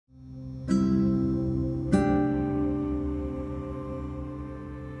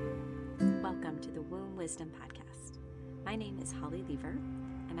Wisdom Podcast. My name is Holly Lever,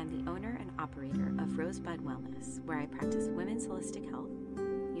 and I'm the owner and operator of Rosebud Wellness, where I practice women's holistic health,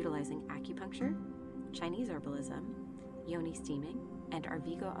 utilizing acupuncture, Chinese herbalism, yoni steaming, and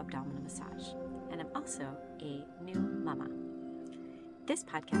Arvigo abdominal massage. And I'm also a new mama. This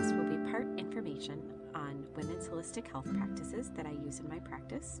podcast will be part information on women's holistic health practices that I use in my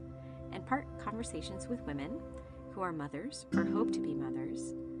practice, and part conversations with women who are mothers or hope to be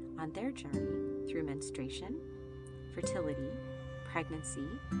mothers on their journey through menstruation, fertility, pregnancy,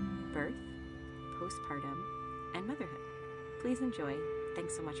 birth, postpartum, and motherhood. Please enjoy.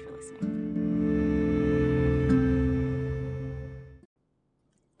 Thanks so much for listening.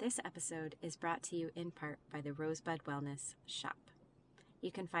 This episode is brought to you in part by the Rosebud Wellness shop.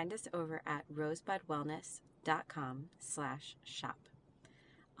 You can find us over at rosebudwellness.com/shop.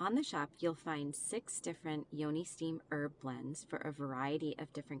 On the shop, you'll find 6 different Yoni Steam herb blends for a variety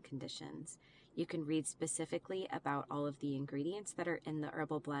of different conditions. You can read specifically about all of the ingredients that are in the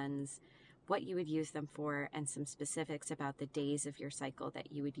herbal blends, what you would use them for, and some specifics about the days of your cycle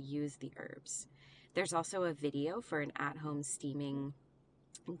that you would use the herbs. There's also a video for an at-home steaming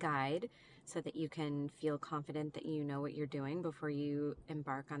guide so that you can feel confident that you know what you're doing before you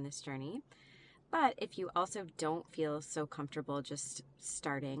embark on this journey. But if you also don't feel so comfortable just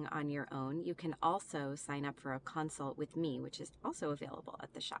starting on your own, you can also sign up for a consult with me, which is also available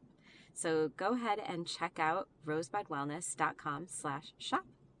at the shop. So go ahead and check out rosebudwellness.com/shop.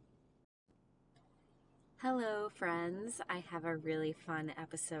 Hello, friends. I have a really fun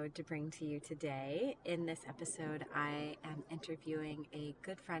episode to bring to you today. In this episode, I am interviewing a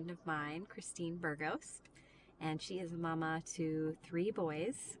good friend of mine, Christine Burgos, and she is a mama to 3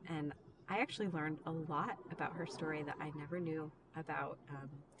 boys, and I actually learned a lot about her story that I never knew about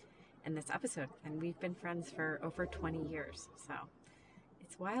in this episode. And we've been friends for over 20 years. So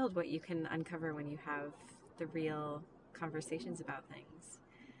it's wild what you can uncover when you have the real conversations about things.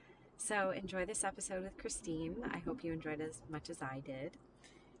 So enjoy this episode with Christine. I hope you enjoyed as much as I did.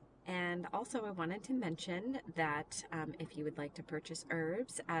 And also I wanted to mention that if you would like to purchase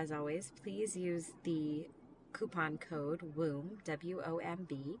herbs, as always, please use the coupon code WOMB,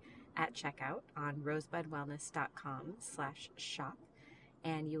 W-O-M-B, at checkout on rosebudwellness.com/shop,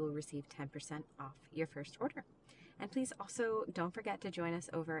 and you will receive 10% off your first order. And please also don't forget to join us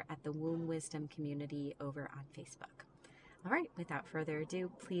over at the Womb Wisdom community over on Facebook. All right, without further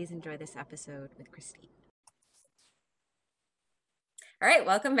ado, please enjoy this episode with Christine. All right,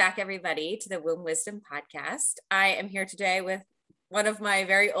 welcome back, everybody, to the Womb Wisdom podcast. I am here today with one of my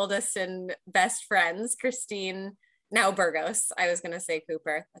very oldest and best friends, Christine, now Burgos. I was going to say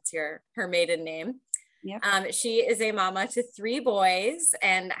Cooper. That's her maiden name. Yep. She is a mama to 3 boys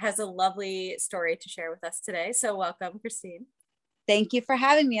and has a lovely story to share with us today. So welcome, Christine. Thank you for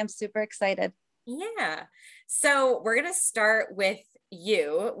having me. I'm super excited. Yeah. So we're going to start with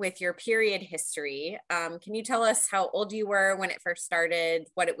you, with your period history. Can you tell us how old you were when it first started,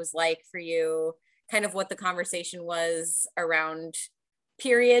 what it was like for you, kind of what the conversation was around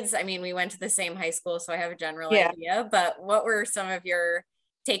periods? I mean, we went to the same high school, so I have a general idea, but what were some of your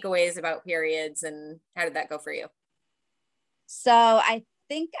takeaways about periods and how did that go for you? So I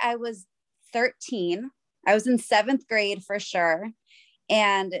think I was 13. I was in 7th grade for sure.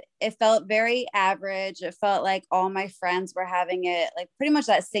 And it felt very average. It felt like all my friends were having it like pretty much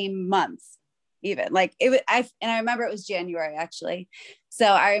that same month, even like it was. I remember it was January actually. So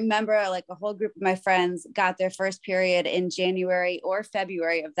I remember like a whole group of my friends got their first period in January or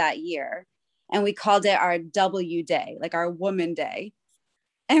February of that year. And we called it our W day, like our woman day.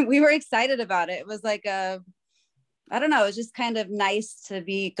 And we were excited about it. It was like I don't know, it was just kind of nice to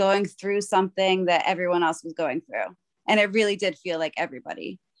be going through something that everyone else was going through. And it really did feel like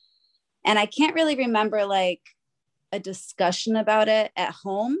everybody. And I can't really remember like a discussion about it at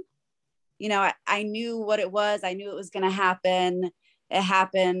home. You know, I knew what it was. I knew it was going to happen. It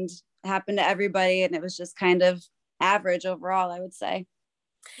happened to everybody. And it was just kind of average overall, I would say.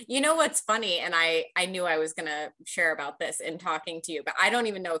 You know, what's funny, and I knew I was going to share about this in talking to you, but I don't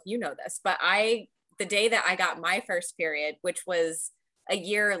even know if you know this, but the day that I got my first period, which was a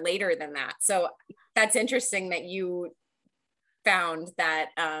year later than that. So that's interesting that you found that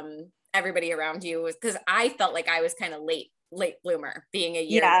everybody around you was, because I felt like I was kind of late bloomer, being a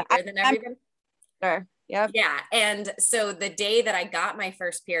year later than everybody. Sure. Yep. Yeah. And so the day that I got my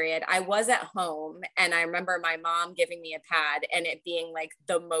first period, I was at home and I remember my mom giving me a pad and it being like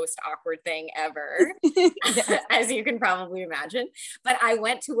the most awkward thing ever, as you can probably imagine. But I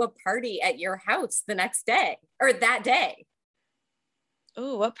went to a party at your house the next day or that day.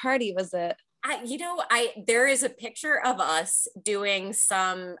 Oh, what party was it? There is a picture of us doing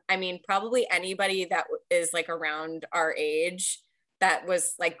some, I mean, probably anybody that is like around our age that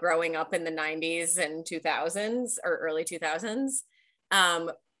was like growing up in the 90s and 2000s or early 2000s.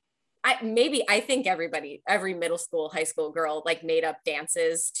 I think every middle school, high school girl like made up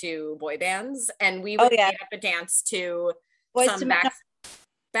dances to boy bands, and we would made up a dance to some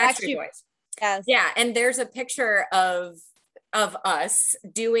Backstreet Boys. Yes. Yeah, and there's a picture of us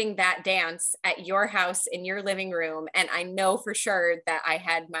doing that dance at your house in your living room, and I know for sure that I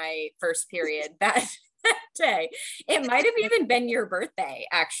had my first period that day. It might have even been your birthday,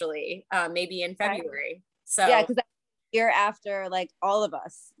 actually, maybe in February. So yeah, because year after, like all of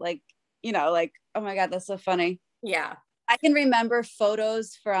us, like, you know, like, oh my God, that's so funny. Yeah, I can remember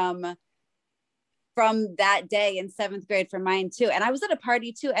photos from that day in 7th grade for mine too, and I was at a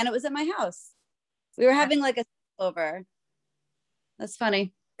party too, and it was at my house. We were having like a over. That's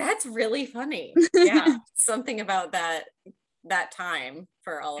funny. That's really funny. Yeah, something about that time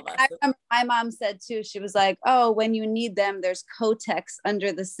for all of us. I remember my mom said too, she was like, oh, when you need them, there's Kotex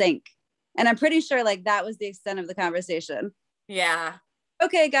under the sink. And I'm pretty sure like that was the extent of the conversation. Yeah.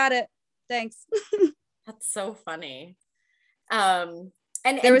 Okay, got it. Thanks. That's so funny. And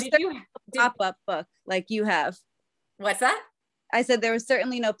there was a pop-up book like you have. What's that? I said there was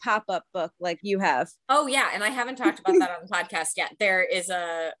certainly no pop-up book like you have. Oh yeah, and I haven't talked about that on the podcast yet. There is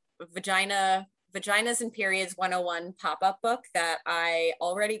a Vaginas and Periods 101 pop-up book that I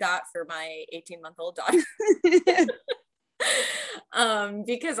already got for my 18-month-old daughter.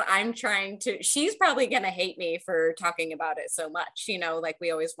 Because I'm trying to, she's probably gonna hate me for talking about it so much, you know, like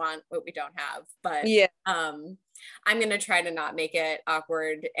we always want what we don't have, but yeah, I'm gonna try to not make it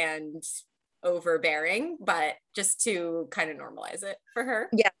awkward and overbearing, but just to kind of normalize it for her.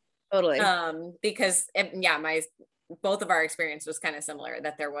 Yeah, totally. Because both of our experience was kind of similar,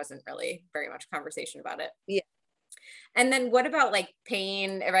 that there wasn't really very much conversation about it. Yeah. And then what about like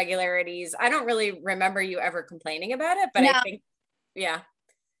pain, irregularities? I don't really remember you ever complaining about it, but no. I think, yeah,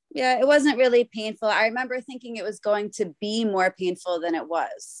 it wasn't really painful. I remember thinking it was going to be more painful than it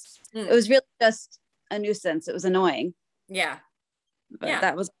was. It was really just a nuisance. It was annoying. Yeah. But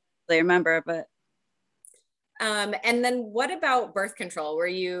that was I remember, but and then what about birth control? Were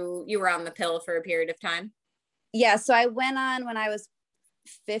you were on the pill for a period of time? Yeah, so I went on when I was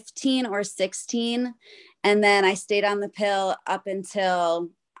 15 or 16, and then I stayed on the pill up until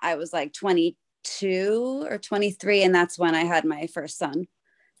I was like 22 or 23, and that's when I had my first son.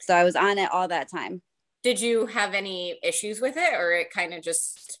 So I was on it all that time. Did you have any issues with it, or it kind of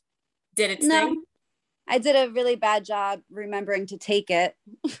just did its thing? No, I did a really bad job remembering to take it.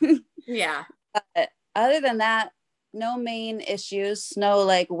 Yeah. But other than that, no main issues, no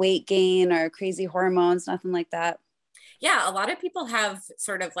like weight gain or crazy hormones, nothing like that. Yeah, a lot of people have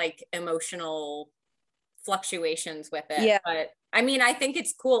sort of like emotional fluctuations with it. Yeah. But I mean, I think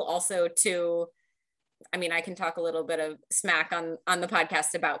it's cool also to, I mean, I can talk a little bit of smack on the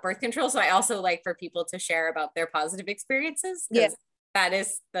podcast about birth control. So I also like for people to share about their positive experiences. Yeah. That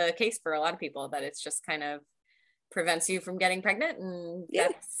is the case for a lot of people, that it's just kind of prevents you from getting pregnant, and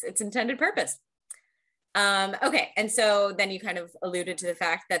that's its intended purpose. Okay. And so then you kind of alluded to the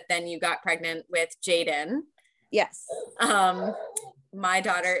fact that then you got pregnant with Jaden. Yes. My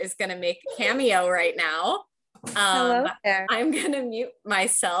daughter is going to make a cameo right now. Hello there. I'm going to mute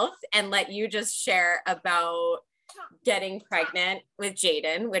myself and let you just share about getting pregnant with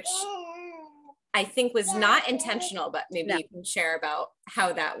Jaden, which I think was not intentional, but maybe you can share about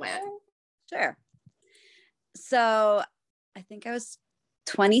how that went. Sure. So I think I was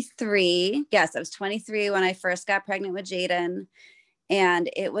 23. Yes, I was 23 when I first got pregnant with Jaden, and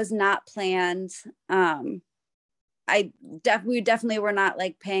it was not planned. We definitely were not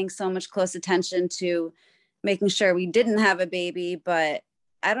like paying so much close attention to making sure we didn't have a baby, but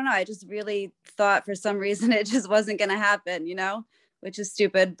I don't know. I just really thought for some reason it just wasn't going to happen, you know, which is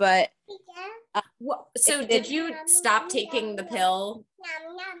stupid, but. So did you stop taking the pill?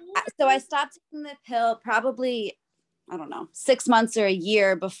 So I stopped taking the pill probably, I don't know, 6 months or a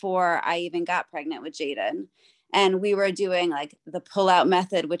year before I even got pregnant with Jaden. And we were doing like the pull-out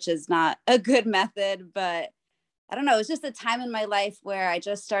method, which is not a good method, but I don't know. It was just a time in my life where I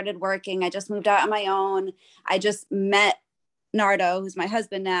just started working. I just moved out on my own. I just met Nardo, who's my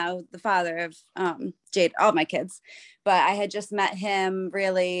husband now, the father of Jade, all my kids. But I had just met him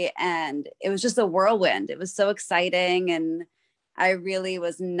really, and it was just a whirlwind. It was so exciting. And I really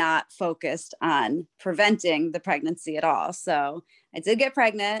was not focused on preventing the pregnancy at all. So I did get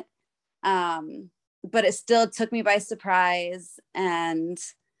pregnant, but it still took me by surprise. And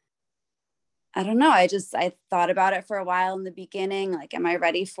I don't know. I thought about it for a while in the beginning. Like, am I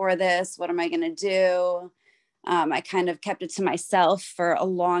ready for this? What am I going to do? I kind of kept it to myself for a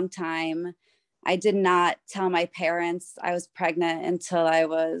long time. I did not tell my parents I was pregnant until I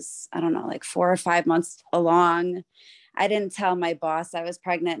was, I don't know, like 4 or 5 months along. I didn't tell my boss I was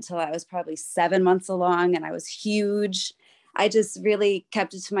pregnant until I was probably 7 months along, and I was huge. I just really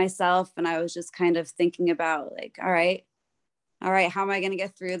kept it to myself. And I was just kind of thinking about, like, all right, how am I going to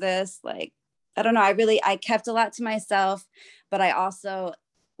get through this? Like, I don't know. I kept a lot to myself, but I also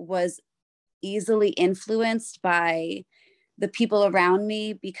was easily influenced by the people around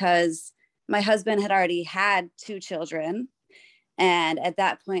me because my husband had already had 2 children. And at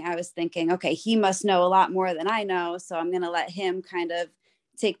that point, I was thinking, okay, he must know a lot more than I know. So I'm going to let him kind of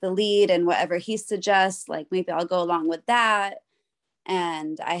take the lead, and whatever he suggests, like maybe I'll go along with that.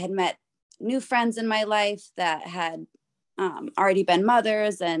 And I had met new friends in my life that had already been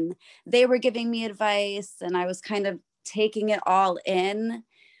mothers, and they were giving me advice, and I was kind of taking it all in.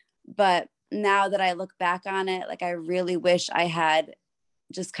 But now that I look back on it, like, I really wish I had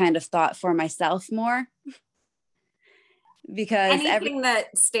just kind of thought for myself more. Because anything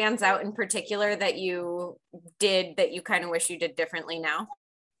that stands out in particular that you did that you kind of wish you did differently now?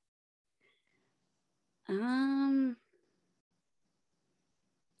 I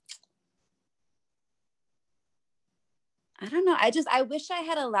don't know. I wish I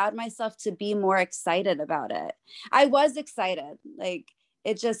had allowed myself to be more excited about it. I was excited. Like,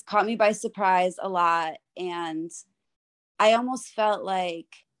 it just caught me by surprise a lot. And I almost felt like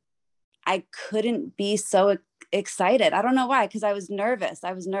I couldn't be so excited. I don't know why, because I was nervous.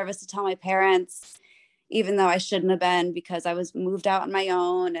 I was nervous to tell my parents, even though I shouldn't have been, because I was moved out on my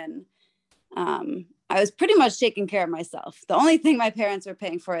own. And I was pretty much taking care of myself. The only thing my parents were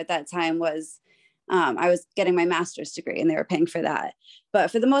paying for at that time was I was getting my master's degree, and they were paying for that.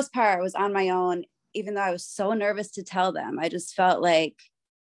 But for the most part, I was on my own, even though I was so nervous to tell them. I just felt like,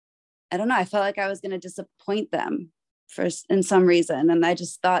 I don't know, I felt like I was going to disappoint them in some reason. And I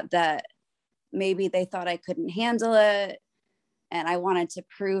just thought that maybe they thought I couldn't handle it. And I wanted to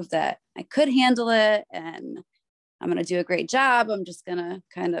prove that I could handle it, and I'm going to do a great job. I'm just going to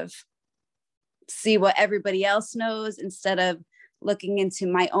kind of see what everybody else knows instead of looking into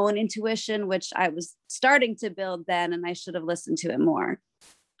my own intuition, which I was starting to build then, and I should have listened to it more,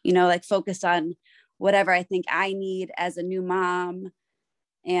 like focus on whatever I think I need as a new mom,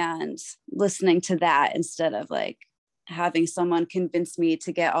 and listening to that instead of like having someone convince me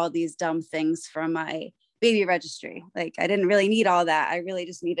to get all these dumb things from my baby registry. Like, I didn't really need all that. I really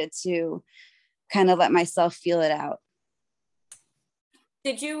just needed to kind of let myself feel it out.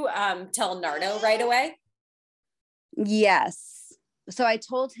 Did you tell Nardo right away? Yes. So I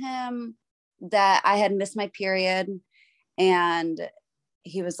told him that I had missed my period, and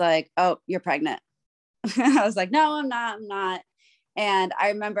he was like, "Oh, you're pregnant." I was like, "No, I'm not. And I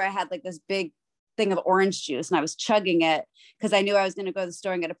remember I had like this big thing of orange juice, and I was chugging it because I knew I was going to go to the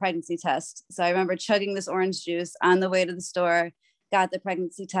store and get a pregnancy test. So I remember chugging this orange juice on the way to the store, got the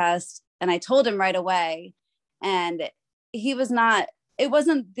pregnancy test, and I told him right away. And it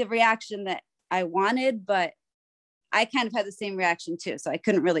wasn't the reaction that I wanted, but I kind of had the same reaction too. So I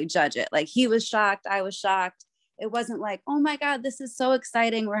couldn't really judge it. Like, he was shocked, I was shocked. It wasn't like, oh my God, this is so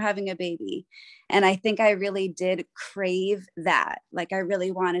exciting, we're having a baby. And I think I really did crave that. Like, I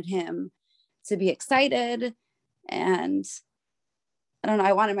really wanted him to be excited. And I don't know,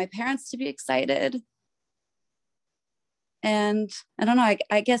 I wanted my parents to be excited. And I don't know,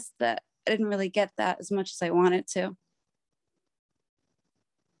 I guess that I didn't really get that as much as I wanted to.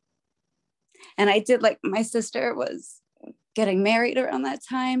 And I did, like, my sister was getting married around that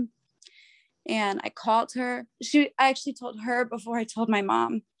time. And I called her. I actually told her before I told my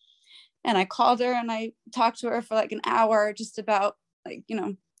mom. And I called her and I talked to her for like an hour just about, like,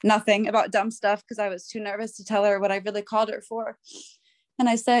 nothing, about dumb stuff, because I was too nervous to tell her what I really called her for. And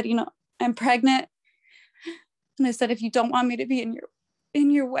I said, I'm pregnant. And I said, if you don't want me to be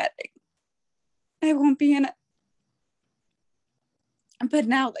in your wedding, I won't be in it. But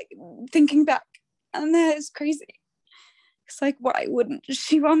now, like, thinking back on that is crazy. It's like, why wouldn't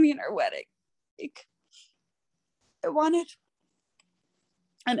she want me in her wedding? Like, I wanted.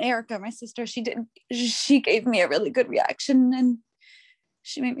 And Erica, my sister, she gave me a really good reaction, and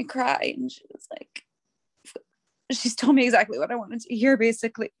she made me cry, and she was like, she's told me exactly what I wanted to hear,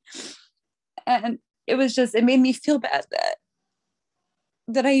 basically. And it made me feel bad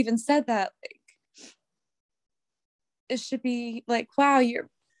that I even said that. Like, it should be like, wow, you're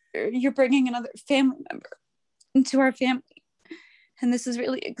bringing another family member into our family, and this is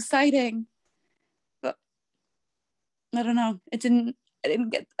really exciting. But I don't know, I didn't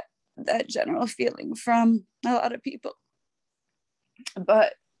get that general feeling from a lot of people.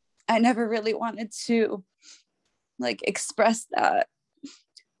 But I never really wanted to like express that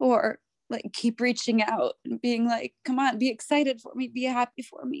or like keep reaching out and being like, come on, be excited for me, be happy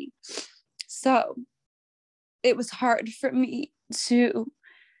for me. So it was hard for me to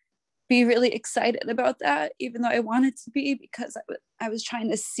be really excited about that, even though I wanted to be, because I was trying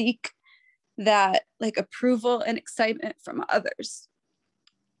to seek that like approval and excitement from others.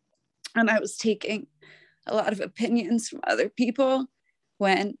 And I was taking a lot of opinions from other people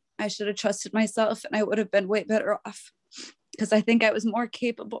when I should have trusted myself, and I would have been way better off, because I think I was more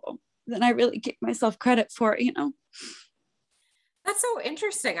capable than I really gave myself credit for, you know? That's so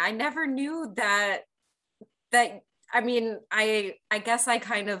interesting. I never knew that I mean, I guess I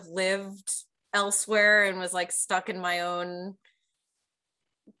kind of lived elsewhere and was like stuck in my own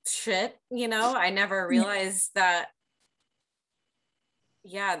shit, you know? I never realized that,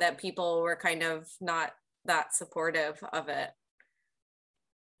 yeah, that people were kind of not that supportive of it,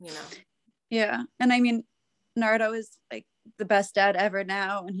 you know? Yeah. And I mean, Nardo is like the best dad ever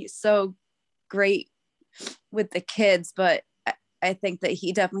now, and he's so great with the kids, but I think that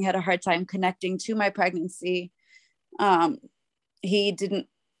he definitely had a hard time connecting to my pregnancy. He didn't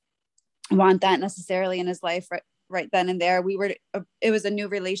want that necessarily in his life right then and there. It was a new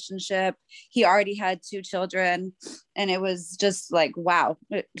relationship. He already had 2 children, and it was just like, wow,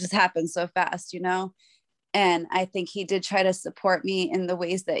 it just happened so fast, you know? And I think he did try to support me in the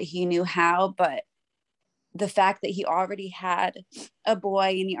ways that he knew how, but the fact that he already had a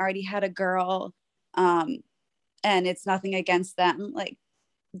boy and he already had a girl, and it's nothing against them, like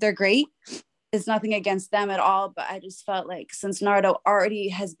they're great, it's nothing against them at all, but I just felt like since Nardo already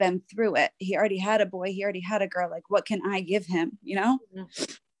has been through it, he already had a boy, he already had a girl, like what can I give him, you know?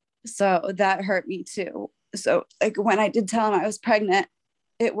 Mm-hmm. So that hurt me too. So like when I did tell him I was pregnant,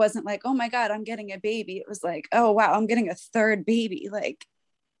 it wasn't like, oh my God, I'm getting a baby. It was like, oh wow, I'm getting a 3rd baby, like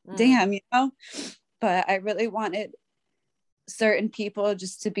damn, you know? But I really wanted certain people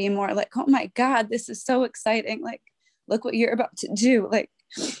just to be more like, oh my God, this is so exciting, like look what you're about to do, like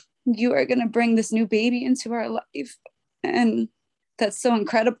you are going to bring this new baby into our life, and that's so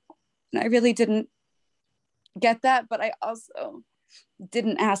incredible. And I really didn't get that, but I also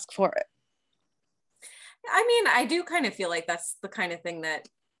didn't ask for it. I mean, I do kind of feel like that's the kind of thing that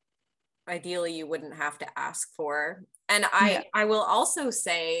ideally you wouldn't have to ask for. And I will also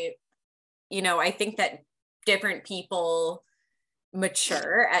say, you know, I think that different people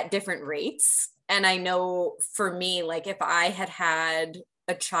mature at different rates. And I know for me, like if I had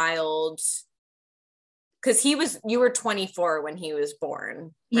a child, because you were 24 when he was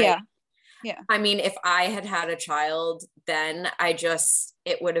born, right? Yeah. I mean, if I had a child, then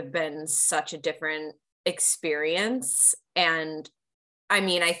it would have been such a different experience. And I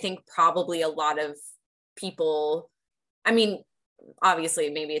mean, I think probably a lot of people, I mean,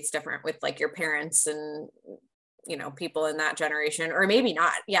 obviously maybe it's different with like your parents and, you know, people in that generation, or maybe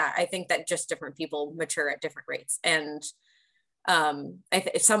not. Yeah. I think that just different people mature at different rates. And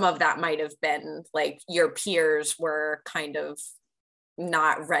some of that might have been like your peers were kind of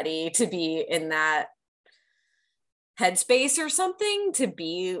not ready to be in that headspace or something to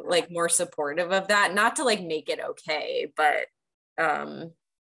be like more supportive of that, not to like make it okay, but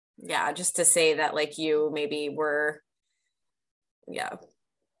yeah, just to say that like you maybe were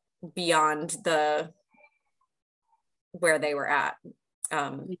beyond where they were at.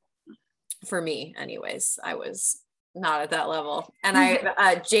 For me anyways, I was not at that level. And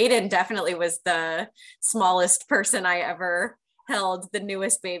Jaden definitely was the smallest person I ever held, the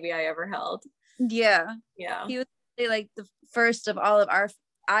newest baby I ever held. Yeah. He was like the first of all of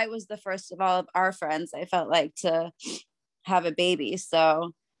I was the first of all of our friends, I felt like, to have a baby.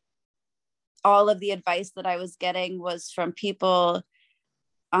 So all of the advice that I was getting was from people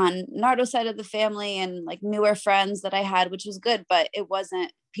on Nardo's side of the family and like newer friends that I had, which was good, but it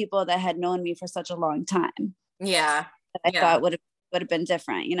wasn't people that had known me for such a long time. Yeah. That I thought would have been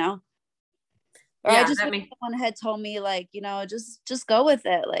different, you know? Or I just wish someone had told me like, you know, just go with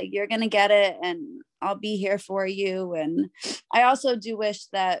it. Like you're going to get it and I'll be here for you. And I also do wish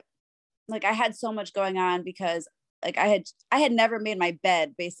that like I had so much going on, because like I had never made my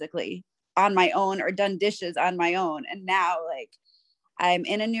bed basically on my own or done dishes on my own. And now like I'm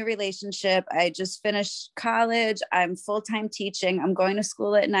in a new relationship. I just finished college. I'm full-time teaching. I'm going to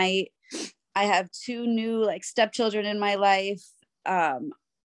school at night. I have 2 new like stepchildren in my life.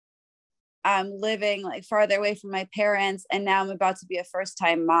 I'm living like farther away from my parents, and now I'm about to be a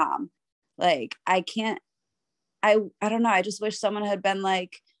first-time mom. Like I don't know. I just wish someone had been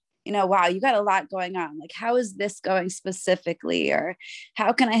like, wow, you got a lot going on. Like, how is this going specifically? Or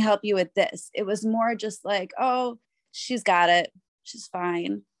how can I help you with this? It was more just like, oh, she's got it. She's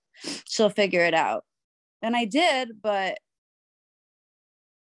fine. She'll figure it out. And I did, but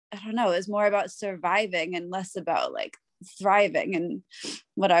I don't know. It was more about surviving and less about like thriving and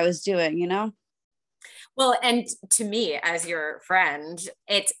what I was doing, Well, and to me, as your friend,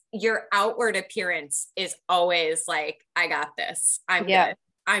 it's your outward appearance is always like, I got this. I'm good.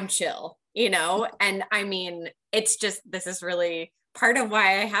 I'm chill, And I mean, it's just, this is really part of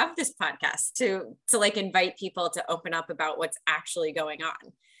why I have this podcast to like invite people to open up about what's actually going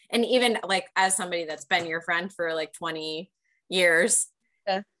on. And even like, as somebody that's been your friend for like 20 years,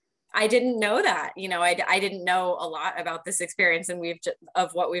 I didn't know that, I didn't know a lot about this experience, and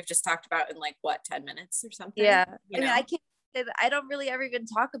of what we've just talked about in like 10 minutes or something. Yeah. I mean, I can't say that. I don't really ever even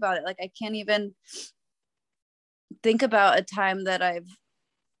talk about it. Like, I can't even think about a time that I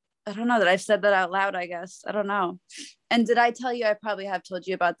don't know that I've said that out loud, I guess. I don't know. And did I tell you, I probably have told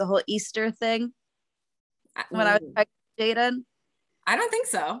you about the whole Easter thing when I was pregnant with Jaden? I don't think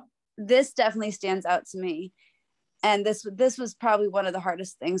so. This definitely stands out to me. And this was probably one of the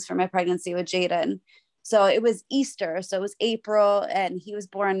hardest things for my pregnancy with Jaden. So it was Easter. So it was April, and he was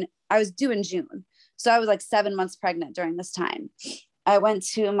born, I was due in June. So I was like 7 months pregnant during this time. I went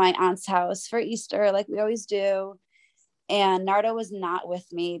to my aunt's house for Easter, like we always do. And Nardo was not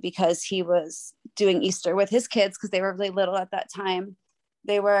with me because he was doing Easter with his kids because they were really little at that time.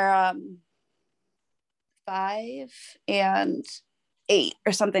 They were 5 and 8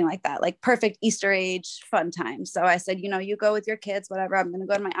 or something like that, like perfect Easter age fun time. So I said, you go with your kids, whatever. I'm going to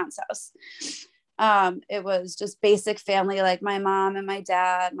go to my aunt's house. It was just basic family, like my mom and my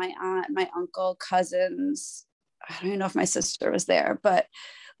dad, my aunt, my uncle, cousins. I don't even know if my sister was there, but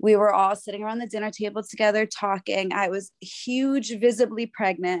we were all sitting around the dinner table together talking. I was huge, visibly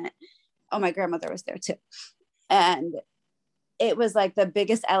pregnant. Oh, my grandmother was there too. And it was like the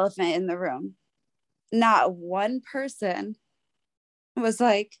biggest elephant in the room. Not one person was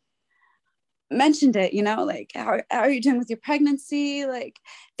like, mentioned it, like, how are you doing with your pregnancy? Like,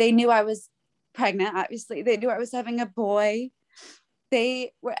 they knew I was pregnant. Obviously, they knew I was having a boy.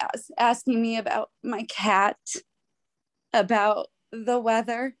 They were asking me about my cat, about the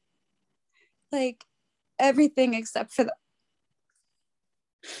weather, like everything except for that.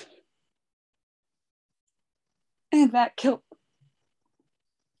 And that killed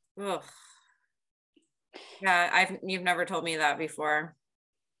me. Ugh. Yeah, you've never told me that before.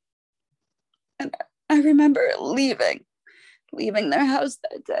 And I remember leaving their house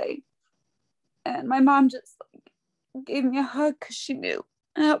that day. And my mom just like gave me a hug because she knew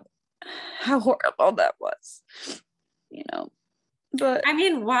how horrible that was, But I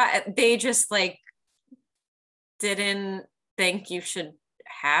mean, why they just like didn't think you should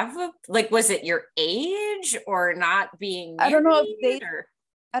have was it your age or not being married?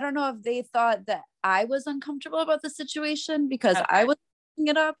 I don't know if they thought that I was uncomfortable about the situation because I was picking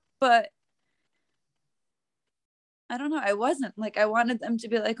it up, but I don't know. I wasn't. Like, I wanted them to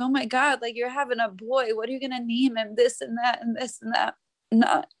be like, oh my God, like, you're having a boy. What are you going to name him? This and that and this and that.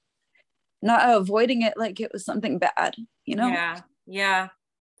 Not avoiding it like it was something bad, Yeah.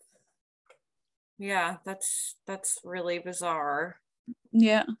 That's really bizarre.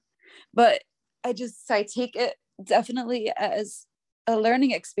 Yeah. But I take it definitely as a learning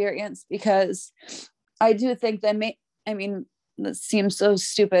experience, because I do think that this seems so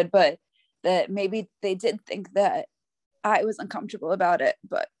stupid, but that maybe they did think that I was uncomfortable about it,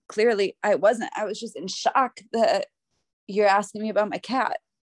 but clearly I wasn't. I was just in shock that you're asking me about my cat,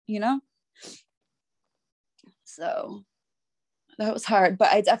 So that was hard,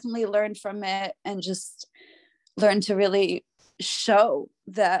 but I definitely learned from it and just learned to really show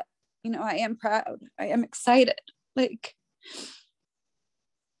that, I am proud. I am excited. Like,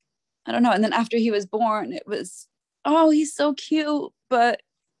 I don't know. And then after he was born, it was, oh, he's so cute, but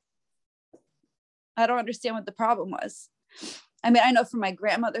I don't understand what the problem was. I mean, I know from my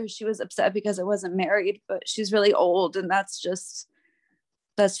grandmother, she was upset because I wasn't married, but she's really old, and that's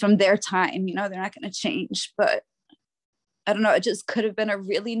from their time, they're not going to change. But I don't know, it just could have been a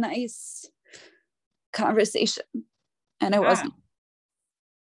really nice conversation, and it wasn't.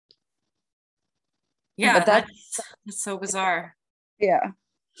 Yeah, but that's so bizarre. Yeah.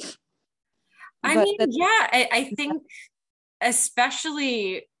 I think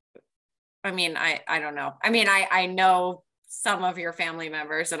especially, I mean, I don't know. I mean, I know some of your family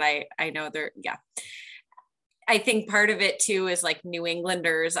members, and I know they're, yeah. I think part of it too is like New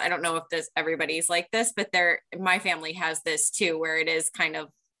Englanders. I don't know if everybody's like this, but my family has this too, where it is kind of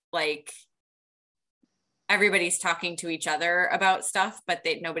like everybody's talking to each other about stuff, but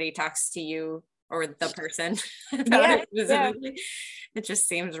nobody talks to you or the person about it specifically. It just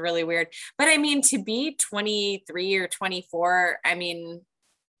seems really weird. But I mean, to be 23 or 24, I mean,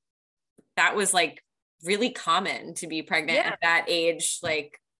 that was like really common to be pregnant at that age,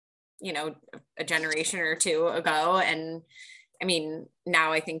 like, you know, a generation or two ago. And I mean,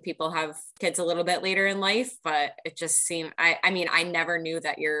 now I think people have kids a little bit later in life, but it just seemed, I mean, I never knew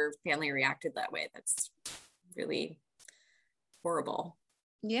that your family reacted that way. That's really horrible.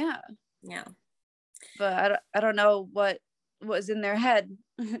 Yeah. Yeah. But I don't know what was in their head.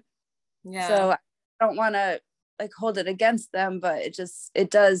 Yeah. So I don't want to like hold it against them, but it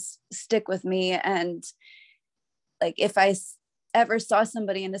does stick with me. And like, if I ever saw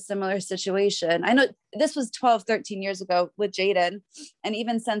somebody in a similar situation, I know this was 12, 13 years ago with Jaden. And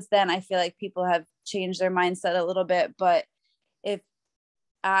even since then, I feel like people have changed their mindset a little bit. But if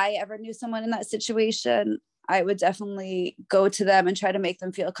I ever knew someone in that situation, I would definitely go to them and try to make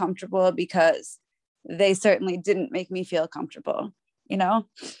them feel comfortable, because they certainly didn't make me feel comfortable, you know?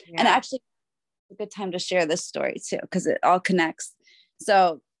 Yeah. And actually, a good time to share this story too, because it all connects.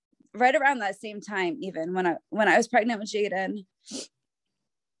 So right around that same time, even when I was pregnant with Jaden,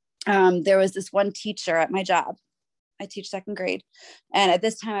 there was this one teacher at my job. I teach second grade, and at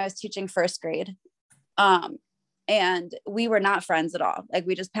this time I was teaching first grade. And we were not friends at all. Like,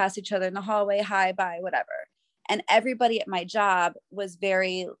 we just passed each other in the hallway, hi, bye, whatever. And everybody at my job was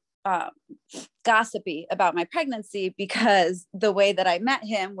very gossipy about my pregnancy, because the way that I met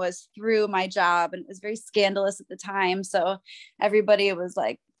him was through my job, and it was very scandalous at the time. So everybody was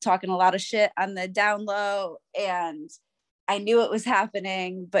like talking a lot of shit on the down low, and I knew it was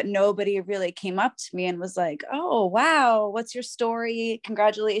happening, but nobody really came up to me and was like, oh, wow, what's your story?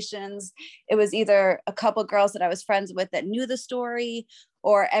 Congratulations. It was either a couple girls that I was friends with that knew the story,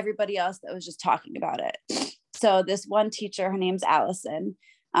 or everybody else that was just talking about it. So this one teacher, her name's Allison.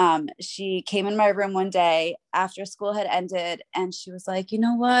 She came in my room one day after school had ended, and she was like, you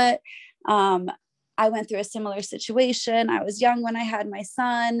know what? I went through a similar situation. I was young when I had my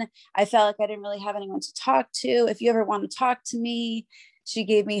son. I felt like I didn't really have anyone to talk to. If you ever want to talk to me. She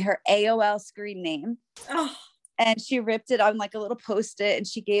gave me her AOL screen name. Oh. And she ripped it on like a little Post-it, and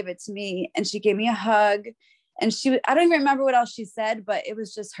she gave it to me, and she gave me a hug. And I don't even remember what else she said, but it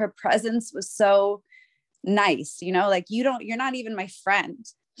was just, her presence was so nice, you know, like, you're not even my friend.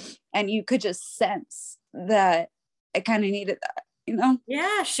 And you could just sense that I kind of needed that, you know?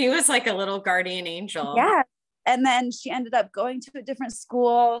 Yeah. She was like a little guardian angel. Yeah. And then she ended up going to a different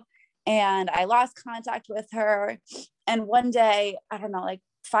school, and I lost contact with her. And one day, I don't know, like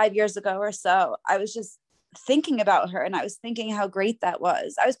 5 years ago or so, I was just thinking about her, and I was thinking how great that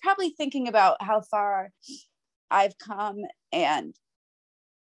was. I was probably thinking about how far I've come, and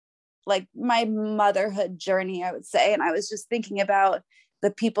like my motherhood journey, I would say. And I was just thinking about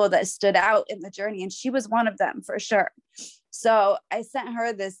the people that stood out in the journey, and she was one of them for sure. So I sent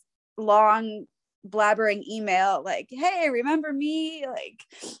her this long blabbering email like, hey, remember me? Like,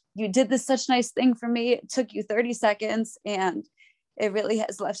 you did this such nice thing for me. It took you 30 seconds, and it really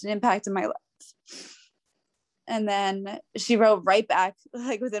has left an impact in my life. And then she wrote right back,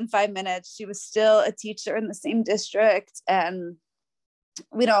 like within 5 minutes. She was still a teacher in the same district, and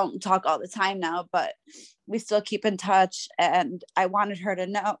we don't talk all the time now, but we still keep in touch. And I wanted her to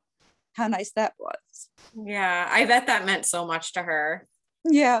know how nice that was. Yeah. I bet that meant so much to her.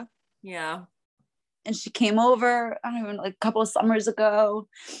 Yeah. Yeah. And she came over, I don't know, like a couple of summers ago,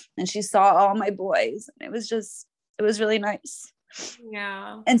 and she saw all my boys. And it was really nice.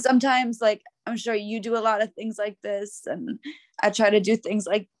 Yeah. And sometimes, like, I'm sure you do a lot of things like this, and I try to do things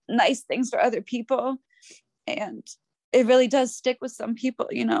like nice things for other people. And it really does stick with some people,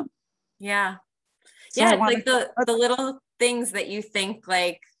 you know? Yeah. So yeah. It's like the little things that you think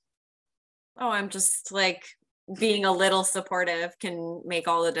like, oh, I'm just like being a little supportive can make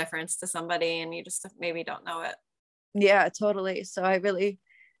all the difference to somebody, and you just maybe don't know it. Yeah, totally. So I really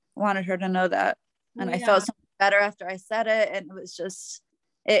wanted her to know that. And I felt so better after I said it. And it was just,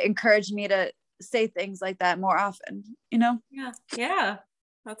 it encouraged me to say things like that more often, you know? Yeah. Yeah.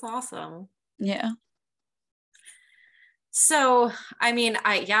 That's awesome. Yeah. So, I mean,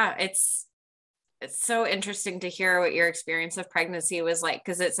 it's so interesting to hear what your experience of pregnancy was like,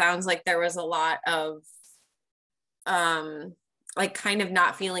 because it sounds like there was a lot of like kind of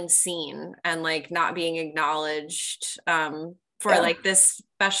not feeling seen and like not being acknowledged for like this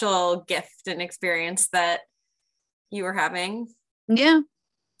special gift and experience that you were having. Yeah.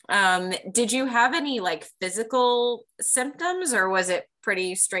 Did you have any like physical symptoms, or was it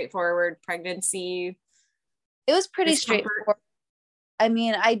pretty straightforward pregnancy? It was pretty straightforward. I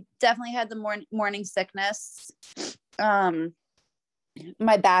mean, I definitely had the morning sickness.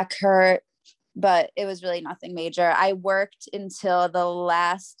 My back hurt, but it was really nothing major. I worked until the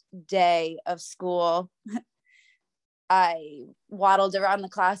last day of school. I waddled around the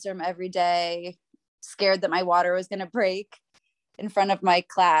classroom every day, scared that my water was going to break in front of my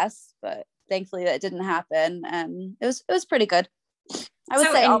class, but thankfully that didn't happen, and it was pretty good. I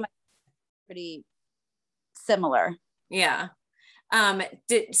would say all my pretty similar. Yeah.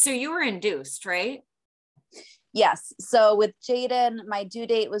 So you were induced, right? Yes. So with Jaden, my due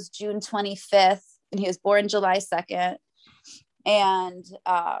date was June 25th, and he was born July 2nd. And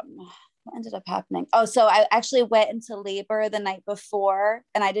what ended up happening? Oh, so I actually went into labor the night before,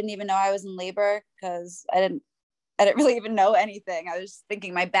 and I didn't even know I was in labor because I didn't really even know anything. I was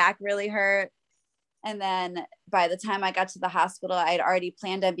thinking my back really hurt. And then by the time I got to the hospital, I had already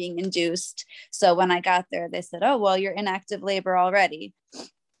planned on being induced. So when I got there, they said, oh, well, you're in active labor already.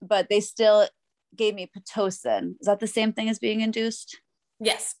 But they still gave me Pitocin. Is that the same thing as being induced?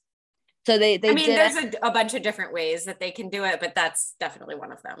 Yes. So they I mean, there's a bunch of different ways that they can do it, but that's definitely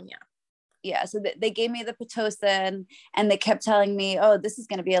one of them. Yeah. Yeah. So they gave me the Pitocin, and they kept telling me, oh, this is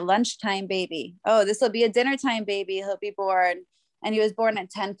going to be a lunchtime baby. Oh, this will be a dinner time baby. He'll be born. And he was born at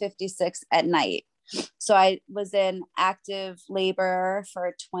 10:56 at night. So I was in active labor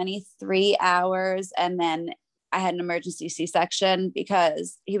for 23 hours. And then I had an emergency C-section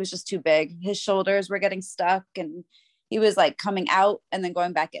because he was just too big. His shoulders were getting stuck, and he was like coming out and then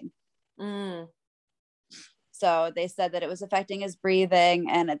going back in. So they said that it was affecting his breathing.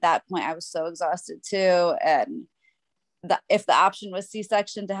 And at that point I was so exhausted too. And if the option was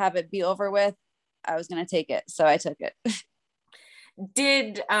C-section to have it be over with, I was going to take it. So I took it.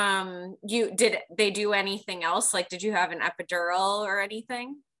 Did they do anything else? Like, did you have an epidural or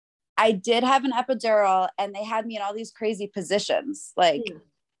anything? I did have an epidural, and they had me in all these crazy positions, like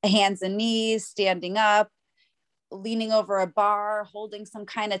hands and knees, standing up, leaning over a bar, holding some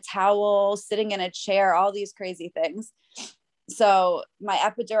kind of towel, sitting in a chair, all these crazy things. So my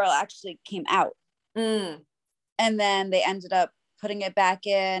epidural actually came out. And then they ended up putting it back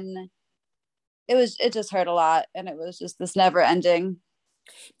in. It just hurt a lot, and it was just this never ending.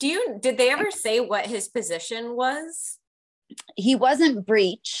 Did they ever say what his position was? He wasn't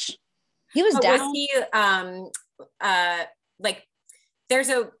breech. He was down. Was he like, there's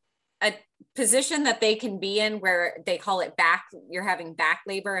a position that they can be in where they call it back, you're having back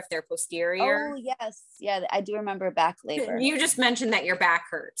labor if they're posterior. Oh yes. Yeah, I do remember back labor. You just mentioned that your back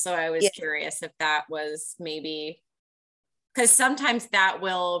hurt, so I was curious if that was maybe, because sometimes that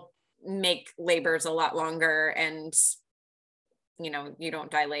will make labors a lot longer, and you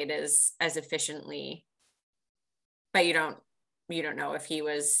don't dilate as efficiently, but you don't know if he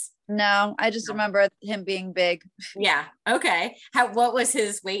was. No, I just remember him being big. Yeah. Okay. What was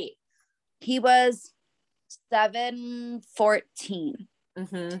his weight? He was 7'14".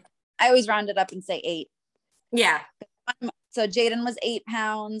 I always round it up and say 8. Yeah. So Jaden was 8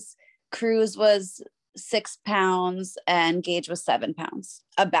 pounds, Cruz was 6 pounds, and Gage was 7 pounds,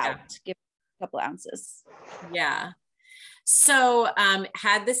 give a couple ounces. Yeah. So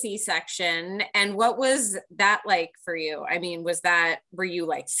had the C-section, and what was that like for you? I mean, were you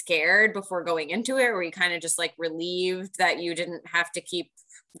like scared before going into it, or were you kind of just like relieved that you didn't have to keep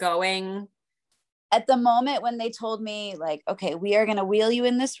going? At the moment when they told me, like, okay, we are going to wheel you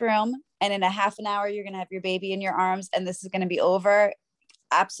in this room, and in a half an hour you're going to have your baby in your arms, and this is going to be over,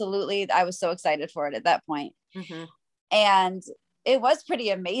 absolutely, I was so excited for it at that point. And it was pretty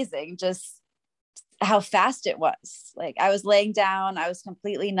amazing just how fast it was. Like, I was laying down, I was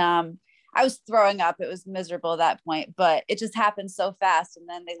completely numb, I was throwing up, it was miserable at that point, but it just happened so fast. And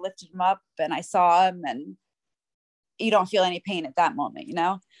then they lifted him up, and I saw him, and you don't feel any pain at that moment,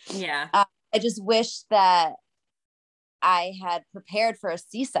 Yeah. I just wish that I had prepared for a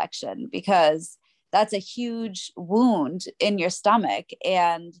C-section, because that's a huge wound in your stomach.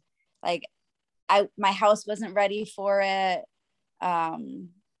 And like, my house wasn't ready for it.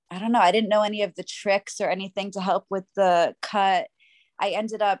 I don't know. I didn't know any of the tricks or anything to help with the cut. I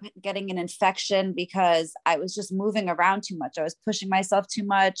ended up getting an infection because I was just moving around too much. I was pushing myself too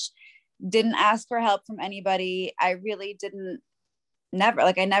much, didn't ask for help from anybody. I really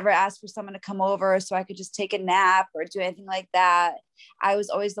I never asked for someone to come over so I could just take a nap or do anything like that. I was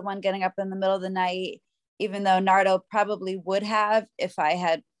always the one getting up in the middle of the night, even though Nardo probably would have if I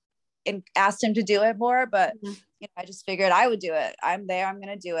had asked him to do it more. But I just figured I would do it. I'm there, I'm going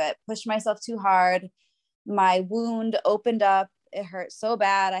to do it. Pushed myself too hard. My wound opened up. It hurt so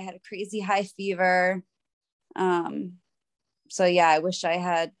bad. I had a crazy high fever. So yeah, I wish I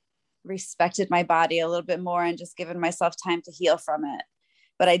had respected my body a little bit more and just given myself time to heal from it.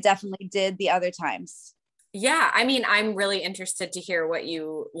 but I definitely did the other times. Yeah, I mean, I'm really interested to hear what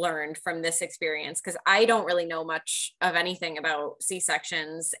you learned from this experience because I don't really know much of anything about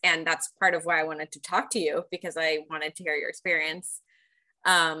C-sections, and that's part of why I wanted to talk to you because I wanted to hear your experience.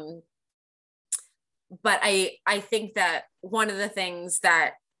 Um, but I think that one of the things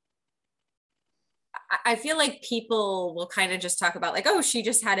that I feel like people will kind of just talk about like, oh, she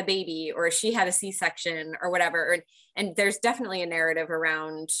just had a baby or she had a C-section or whatever. And there's definitely a narrative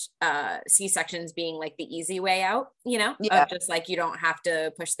around C-sections being like the easy way out, you know, Yeah. of just like, you don't have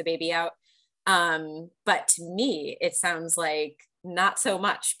to push the baby out. But to me, it sounds like not so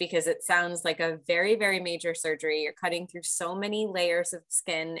much because it sounds like a very, very major surgery. You're cutting through so many layers of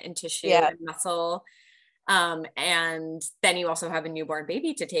skin and tissue and muscle. And then you also have a newborn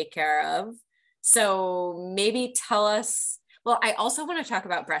baby to take care of. So maybe tell us, well, I also want to talk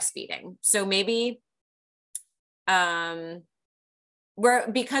about breastfeeding. So maybe, because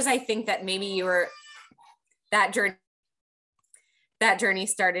I think that maybe you were, that journey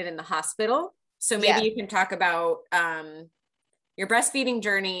started in the hospital. So maybe you can talk about, your breastfeeding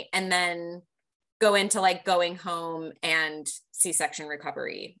journey and then go into like going home and C-section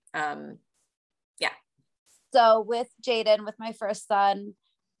recovery. So with Jaden, with my first son,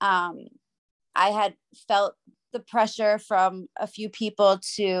 I had felt the pressure from a few people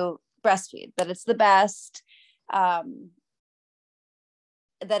to breastfeed, that it's the best, that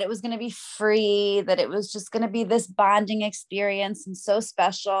it was going to be free, that it was just going to be this bonding experience and so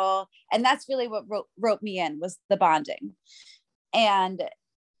special. And that's really what wrote me in, was the bonding. And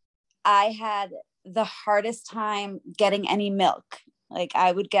I had the hardest time getting any milk. Like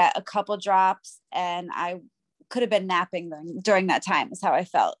I would get a couple drops and I could have been napping during that time is how I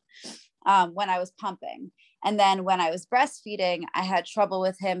felt when I was pumping. And then when I was breastfeeding, I had trouble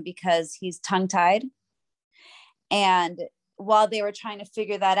with him because he's tongue-tied. And while they were trying to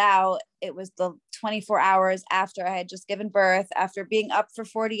figure that out, it was the 24 hours after I had just given birth, after being up for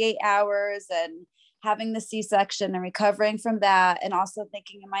 48 hours and having the C-section and recovering from that. And also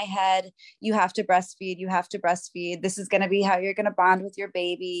thinking in my head, you have to breastfeed, you have to breastfeed. This is going to be how you're going to bond with your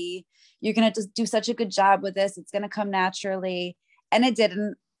baby. You're going to just do such a good job with this. It's going to come naturally. And it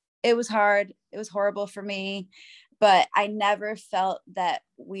didn't. It was hard. It was horrible for me, but I never felt that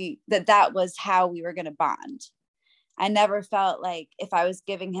that was how we were going to bond. I never felt like if I was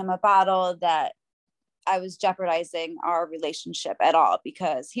giving him a bottle that I was jeopardizing our relationship at all,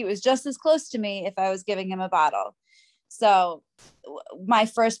 because he was just as close to me if I was giving him a bottle. So my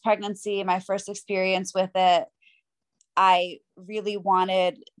first pregnancy, my first experience with it, I really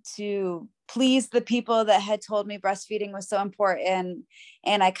wanted to please the people that had told me breastfeeding was so important.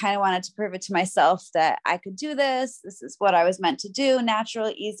 And I kind of wanted to prove it to myself that I could do this. This is what I was meant to do.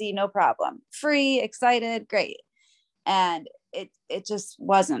 Natural, easy, no problem. Free, excited, great. And it just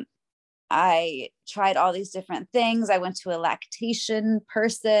wasn't. I tried all these different things. I went to a lactation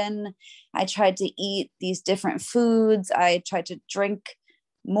person. I tried to eat these different foods. I tried to drink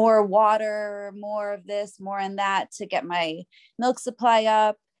more water, more of this, more in that to get my milk supply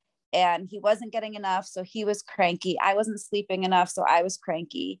up. And he wasn't getting enough. So he was cranky. I wasn't sleeping enough. So I was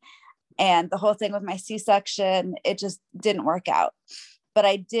cranky. And the whole thing with my C-section, it just didn't work out. But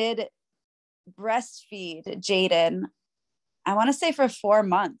I did breastfeed Jaden, I want to say for 4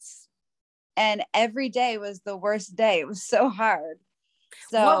 months. And every day was the worst day. It was so hard.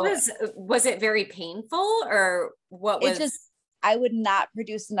 So was it very painful, or what was it just, I would not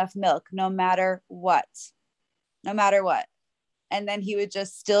produce enough milk no matter what. And then he would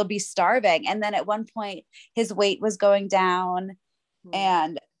just still be starving. And then at one point his weight was going down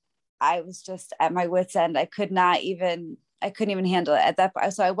and I was just at my wit's end. I couldn't even handle it at that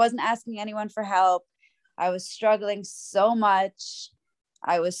point. So I wasn't asking anyone for help. I was struggling so much.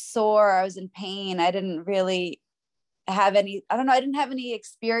 I was sore. I was in pain. I didn't really have I didn't have any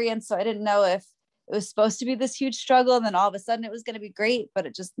experience. So I didn't know if it was supposed to be this huge struggle. And then all of a sudden it was going to be great, but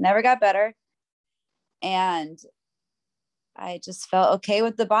it just never got better. And I just felt okay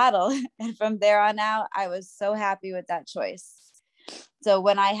with the bottle. And from there on out, I was so happy with that choice. So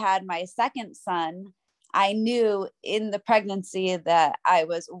when I had my second son, I knew in the pregnancy that I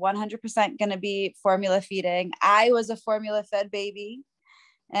was 100% going to be formula feeding. I was a formula fed baby.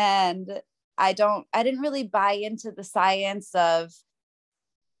 And I didn't really buy into the science of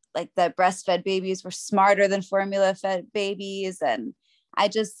like that breastfed babies were smarter than formula fed babies. And I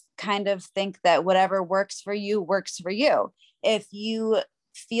just kind of think that whatever works for you works for you. If you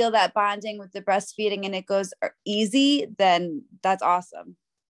feel that bonding with the breastfeeding and it goes easy, then that's awesome.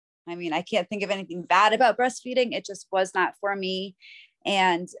 I mean, I can't think of anything bad about breastfeeding. It just was not for me.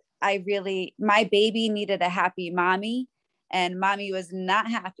 And my baby needed a happy mommy. and mommy was not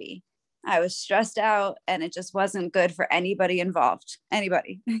happy. I was stressed out, and it just wasn't good for anybody involved.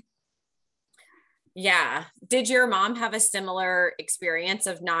 Anybody. Yeah. Did your mom have a similar experience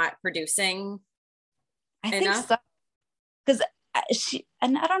of not producing I think enough? so. Because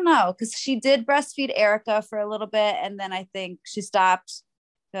and I don't know, because she did breastfeed Erica for a little bit, and then I think she stopped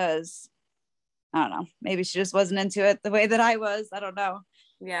because I don't know, maybe she just wasn't into it the way that I was. I don't know.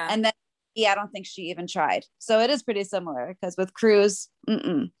 Yeah. And then, yeah, I don't think she even tried. So it is pretty similar because with Cruz,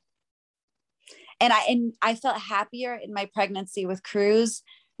 and I felt happier in my pregnancy with Cruz,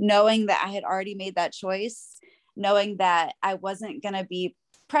 knowing that I had already made that choice, knowing that I wasn't going to be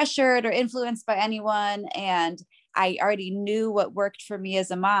pressured or influenced by anyone. And I already knew what worked for me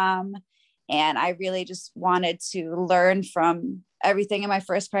as a mom. And I really just wanted to learn from everything in my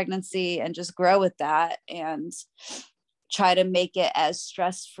first pregnancy and just grow with that and try to make it as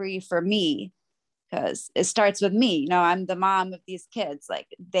stress-free for me, because it starts with me. I'm the mom of these kids. Like,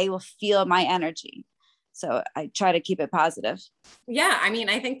 they will feel my energy. So I try to keep it positive. Yeah. I mean,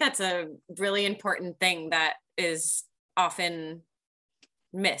 I think that's a really important thing that is often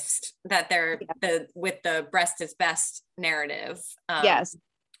missed, that with the breast is best narrative. Yes.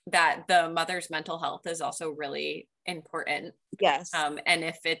 That the mother's mental health is also really important. Yes. And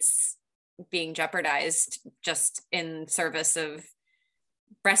if it's being jeopardized just in service of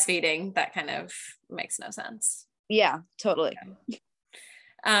breastfeeding, that kind of makes no sense. Yeah, totally.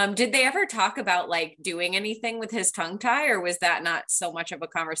 Did they ever talk about like doing anything with his tongue tie, or was that not so much of a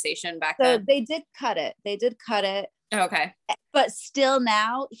conversation back then? So they did cut it. Okay. But still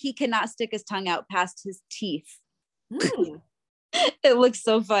now he cannot stick his tongue out past his teeth. It looks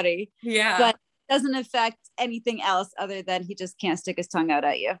so funny. Yeah. But it doesn't affect anything else other than he just can't stick his tongue out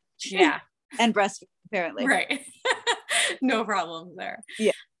at you. Yeah. And breastfeed, apparently. Right. No problem there.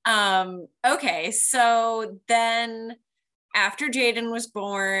 Yeah. Okay. So then after Jaden was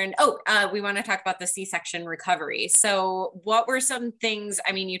born, we want to talk about the C-section recovery. So what were some things,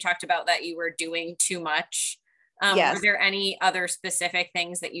 I mean, you talked about that you were doing too much. Yes. Were there any other specific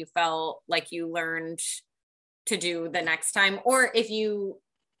things that you felt like you learned to do the next time? Or if you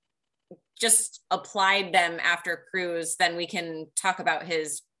just applied them after Cruz, then we can talk about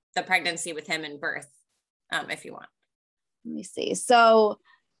the pregnancy with him and birth, if you want. Let me see. So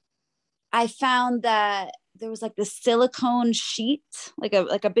I found that there was like this silicone sheet, like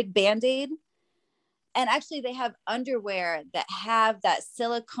a big Band-Aid. And actually they have underwear that have that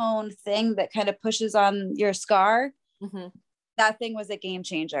silicone thing that kind of pushes on your scar. Mm-hmm. That thing was a game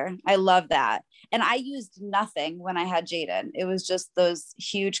changer. I love that. And I used nothing when I had Jaden. It was just those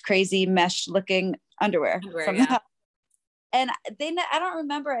huge, crazy mesh looking underwear from that. And I don't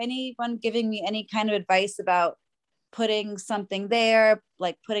remember anyone giving me any kind of advice about putting something there,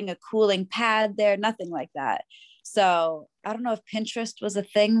 like putting a cooling pad there, nothing like that. So I don't know if Pinterest was a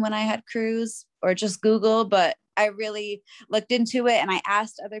thing when I had Cruz or just Google, but I really looked into it and I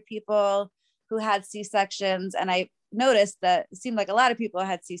asked other people who had C-sections, and I noticed that it seemed like a lot of people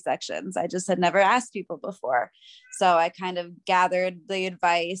had C-sections. I just had never asked people before. So I kind of gathered the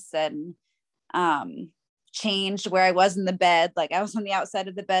advice and changed where I was in the bed. Like I was on the outside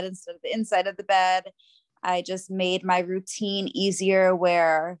of the bed instead of the inside of the bed. I just made my routine easier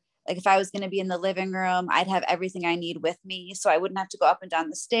where, like, if I was going to be in the living room, I'd have everything I need with me. So I wouldn't have to go up and down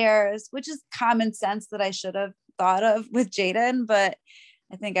the stairs, which is common sense that I should have thought of with Jaden. But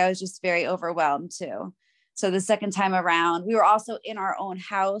I think I was just very overwhelmed too. So the second time around, we were also in our own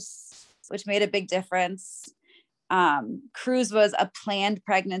house, which made a big difference. Cruz was a planned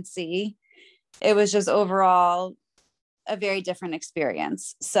pregnancy. It was just overall a very different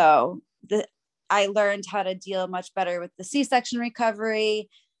experience. So I learned how to deal much better with the C-section recovery,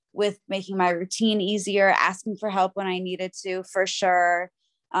 with making my routine easier, asking for help when I needed to, for sure,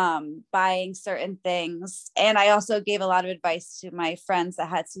 buying certain things. And I also gave a lot of advice to my friends that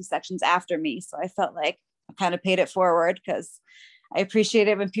had C-sections after me. So I felt like I kind of paid it forward because I appreciate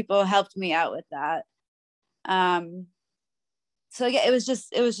it when people helped me out with that. So yeah, it was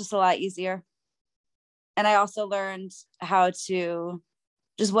just a lot easier. And I also learned how to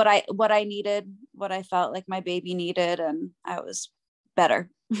just what I needed, what I felt like my baby needed, and I was better.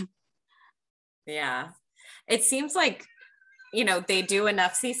 Yeah. It seems like, they do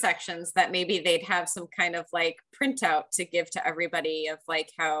enough C-sections that maybe they'd have some kind of like printout to give to everybody of like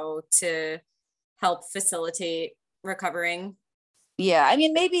how to help facilitate recovering. Yeah. I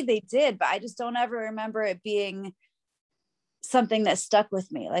mean, maybe they did, but I just don't ever remember it being something that stuck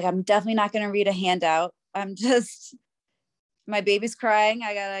with me. Like, I'm definitely not going to read a handout. I'm just, my baby's crying.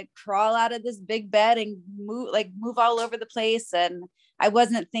 I gotta crawl out of this big bed and move all over the place. And I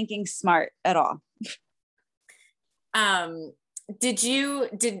wasn't thinking smart at all. Did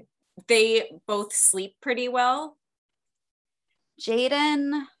they both sleep pretty well?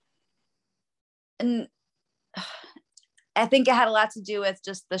 Jaden, and I think it had a lot to do with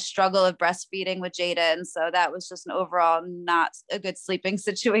just the struggle of breastfeeding with Jaden. So that was just an overall not a good sleeping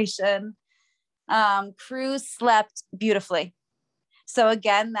situation. Cruz slept beautifully. So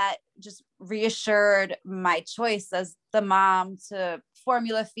again, that just reassured my choice as the mom to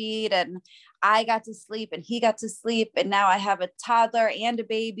formula feed, and I got to sleep and he got to sleep. And now I have a toddler and a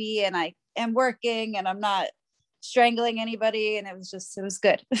baby, and I am working and I'm not strangling anybody. And it was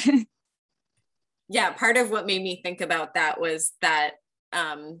good. Yeah, part of what made me think about that was that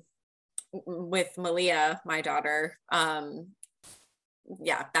with Malia, my daughter,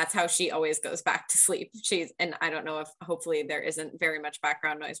 yeah, that's how she always goes back to sleep. And I don't know if hopefully there isn't very much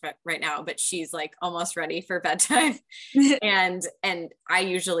background noise right now, but she's like almost ready for bedtime. and I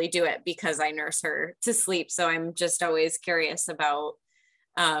usually do it because I nurse her to sleep. So I'm just always curious about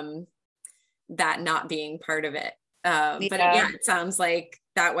that not being part of it. But yeah, it sounds like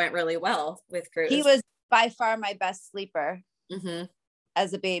that went really well with Cruz. He was by far my best sleeper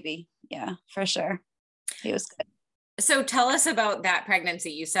as a baby. Yeah, for sure. He was good. So tell us about that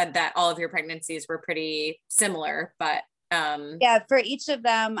pregnancy. You said that all of your pregnancies were pretty similar, but yeah, for each of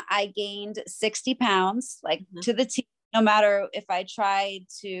them, I gained 60 pounds, like to the T, no matter if I tried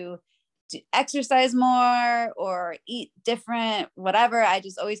to exercise more or eat different, whatever, I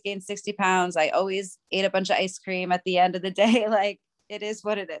just always gained 60 pounds. I always ate a bunch of ice cream at the end of the day. Like, it is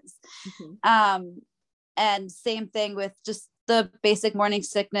what it is. And same thing with just the basic morning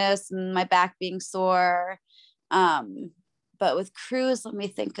sickness and my back being sore. But with Cruz, let me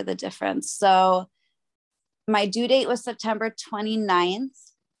think of the difference. So my due date was September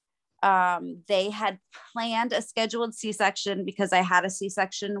 29th. They had planned a scheduled C-section because I had a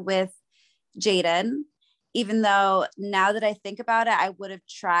C-section with Jaden, even though now that I think about it, I would have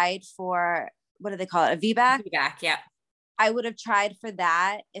tried for, what do they call it? A VBAC? VBAC, yeah. I would have tried for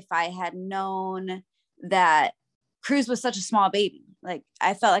that if I had known that Cruz was such a small baby. Like,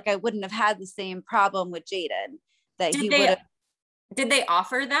 I felt like I wouldn't have had the same problem with Jaden that he would have. Did they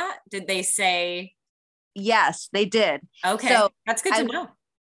offer that? Did they say? Yes, they did. Okay. So that's good to know.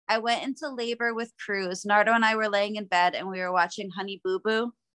 I went into labor with Cruz. Nardo and I were laying in bed and we were watching Honey Boo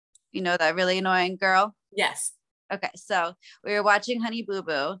Boo. You know, that really annoying girl? Yes. Okay. So we were watching Honey Boo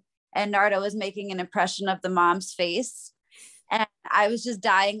Boo and Nardo was making an impression of the mom's face. And I was just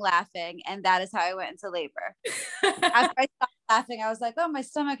dying laughing. And that is how I went into labor. After I stopped laughing, I was like, oh, my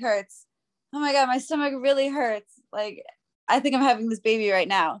stomach hurts. Oh my God, my stomach really hurts. Like, I think I'm having this baby right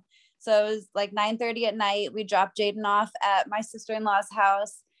now. So it was like 9:30 at night. We dropped Jaden off at my sister-in-law's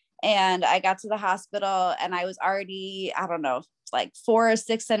house. And I got to the hospital and I was already, I don't know, like 4 or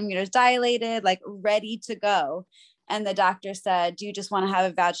 6 centimeters dilated, like ready to go. And the doctor said, do you just want to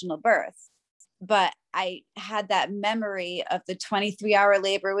have a vaginal birth? But I had that memory of the 23-hour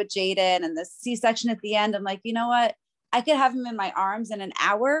labor with Jaden and the C-section at the end. I'm like, you know what? I could have him in my arms in an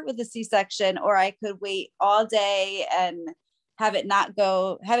hour with a C-section, or I could wait all day and have it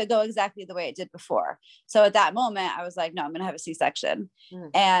go exactly the way it did before. So at that moment, I was like, no, I'm going to have a C-section.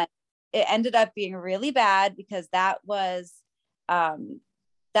 And it ended up being really bad because that was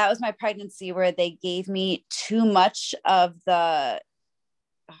my pregnancy where they gave me too much of the,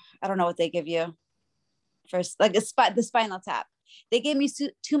 I don't know what they give you first, like the spinal tap. They gave me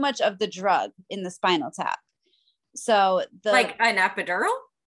too much of the drug in the spinal tap. So like an epidural?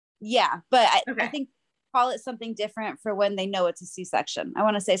 Yeah, but I think call it something different for when they know it's a C-section. I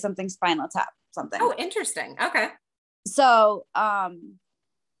want to say something spinal tap, something. Oh, interesting. Okay. So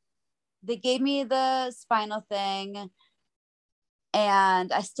they gave me the spinal thing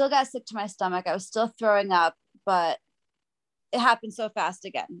and I still got sick to my stomach. I was still throwing up, but it happened so fast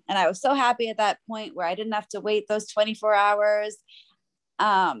again. And I was so happy at that point where I didn't have to wait those 24 hours.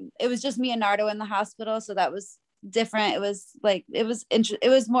 It was just me and Nardo in the hospital. So that was different. It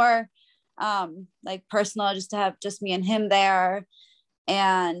was more like personal, just to have just me and him there.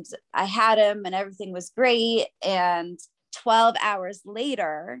 And I had him and everything was great. And 12 hours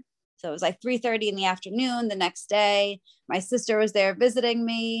later, so it was like 3:30 in the afternoon the next day, my sister was there visiting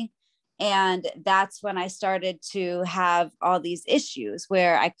me. And that's when I started to have all these issues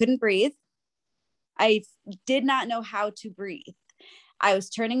where I couldn't breathe. I did not know how to breathe. I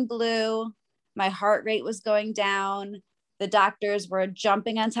was turning blue. My heart rate was going down. The doctors were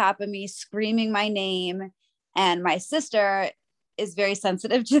jumping on top of me, screaming my name. And my sister is very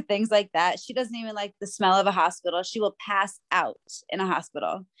sensitive to things like that. She doesn't even like the smell of a hospital. She will pass out in a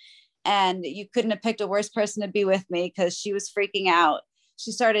hospital. And you couldn't have picked a worse person to be with me because she was freaking out.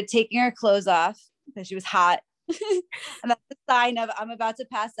 She started taking her clothes off because she was hot. And that's a sign of I'm about to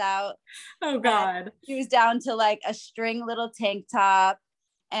pass out. Oh God. She was down to like a string little tank top,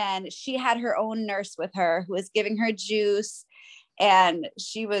 and she had her own nurse with her who was giving her juice, and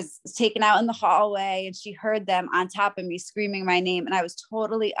she was taken out in the hallway, and she heard them on top of me screaming my name, and I was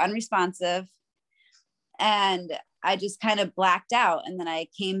totally unresponsive, and I just kind of blacked out. And then I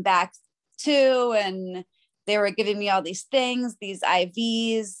came back to, and they were giving me all these things, these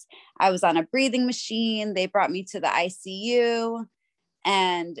IVs. I was on a breathing machine. They brought me to the ICU,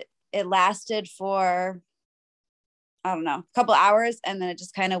 and it lasted for, I don't know, a couple hours, and then it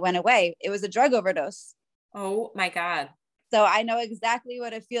just kind of went away. It was a drug overdose. Oh my God. So I know exactly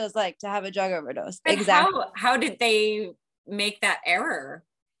what it feels like to have a drug overdose. And exactly. How did they make that error?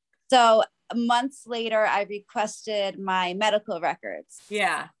 So months later, I requested my medical records.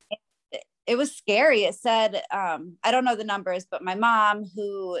 Yeah. It was scary. It said, I don't know the numbers, but my mom,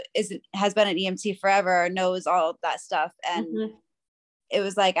 who has been an EMT forever, knows all of that stuff. And it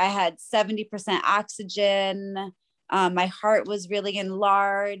was like I had 70% oxygen. My heart was really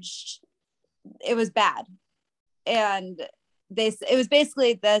enlarged. It was bad. And it was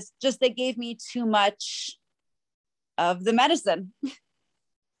basically this, just they gave me too much of the medicine.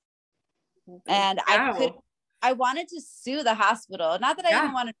 And wow. I wanted to sue the hospital. Not that I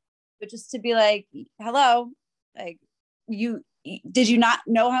even wanted, but just to be like, hello, like, did you not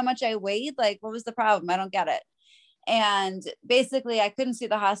know how much I weighed? Like, what was the problem? I don't get it. And basically I couldn't sue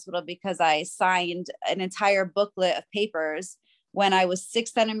the hospital because I signed an entire booklet of papers when I was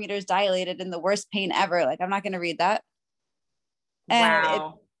 6 centimeters dilated in the worst pain ever. Like, I'm not going to read that.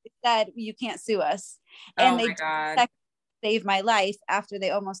 And it said, you can't sue us. And they saved my life after they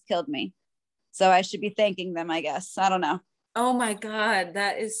almost killed me. So I should be thanking them, I guess. I don't know. Oh my God.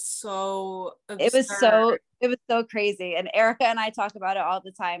 That is so absurd. It was so crazy. And Erica and I talk about it all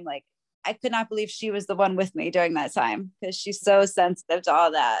the time. Like, I could not believe she was the one with me during that time, because she's so sensitive to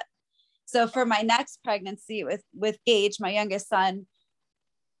all that. So for my next pregnancy with Gage, my youngest son,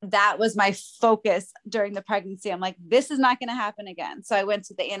 that was my focus during the pregnancy. I'm like, this is not going to happen again. So I went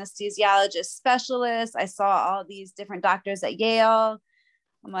to the anesthesiologist specialist. I saw all these different doctors at Yale.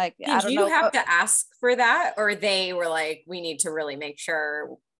 I'm like, I don't know. Did you have to ask for that, or they were like, we need to really make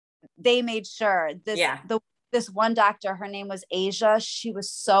sure? They made sure. This one doctor, her name was Asia. She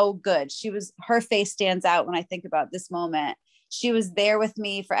was so good. Her face stands out when I think about this moment. She was there with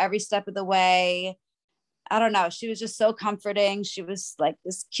me for every step of the way. I don't know. She was just so comforting. She was like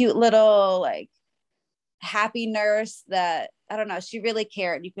this cute little, like, happy nurse that, I don't know, she really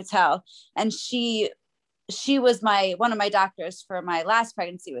cared. You could tell. And she was one of my doctors for my last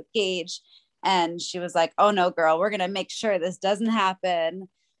pregnancy with Gage. And she was like, oh no, girl, we're going to make sure this doesn't happen.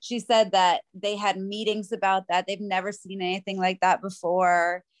 She said that they had meetings about that. They've never seen anything like that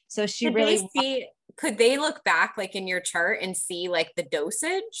before. So could they look back like in your chart and see like the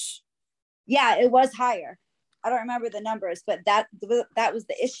dosage? Yeah, it was higher. I don't remember the numbers, but that was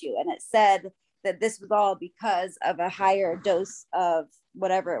the issue. And it said that this was all because of a higher dose of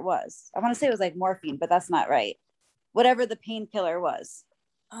whatever it was. I want to say it was like morphine, but that's not right. Whatever the painkiller was.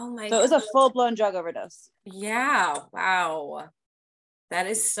 Oh my God. So it was a full-blown drug overdose. Yeah. Wow. That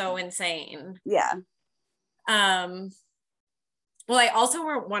is so insane. Yeah. Well, I also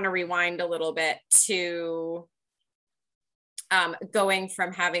want to rewind a little bit to going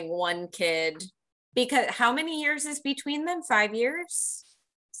from having one kid, because how many years is between them? 5 years?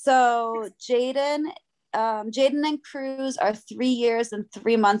 So Jaden and Cruz are 3 years and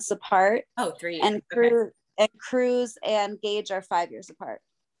 3 months apart. Oh, 3 years. And Cruz and Gage are 5 years apart.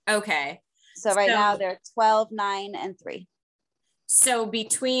 Okay. So right now they're 12, 9, and 3. So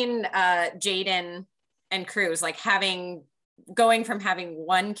between Jaden and Cruz, like going from having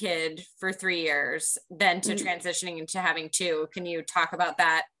one kid for 3 years, then to transitioning into having 2, can you talk about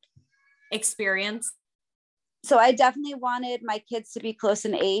that experience? So I definitely wanted my kids to be close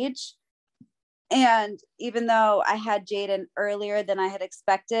in age. And even though I had Jaden earlier than I had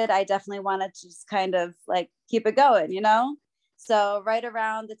expected, I definitely wanted to just kind of like keep it going, you know? So right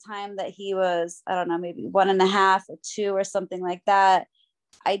around the time that he was, I don't know, maybe 1.5 or 2 or something like that,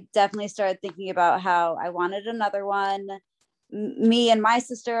 I definitely started thinking about how I wanted another one. Me and my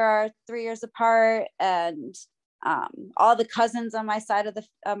sister are 3 years apart, and all the cousins on my side of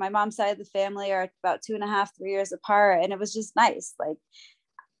my mom's side of the family are about 2.5, 3 years apart. And it was just nice. Like,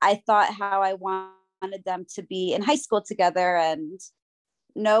 I thought how I wanted them to be in high school together and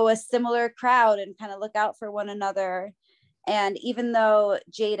know a similar crowd and kind of look out for one another. And even though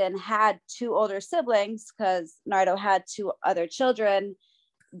Jaden had 2 older siblings, because Nardo had 2 other children,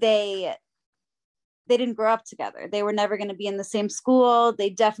 they didn't grow up together. They were never going to be in the same school. They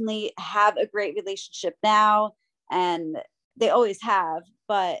definitely have a great relationship now. and they always have,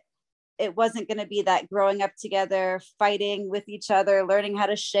 but it wasn't going to be that growing up together, fighting with each other, learning how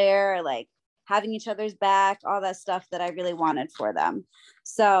to share, like having each other's back, all that stuff that I really wanted for them.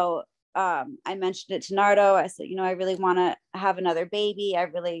 So I mentioned it to Nardo. I said, I really want to have another baby.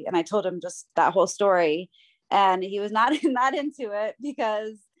 And I told him just that whole story, and he was not into it,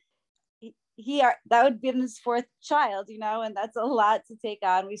 because that would be his fourth child, and that's a lot to take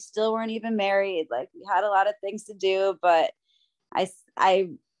on. We still weren't even married. Like, we had a lot of things to do, but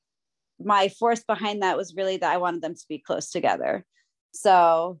my force behind that was really that I wanted them to be close together.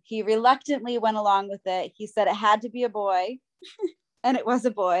 So he reluctantly went along with it. He said it had to be a boy, and it was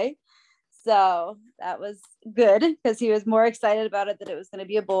a boy. So that was good, because he was more excited about it, that it was going to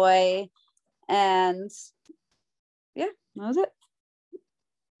be a boy. And yeah, that was it.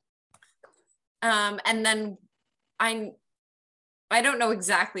 And then I don't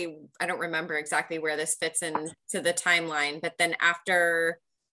remember exactly where this fits into the timeline, but then after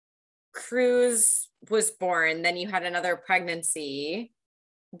Cruz was born, then you had another pregnancy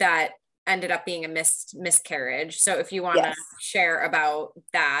that ended up being a miscarriage. So if you want to share about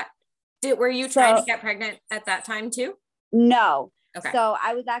that, were you trying to get pregnant at that time too? No. Okay. So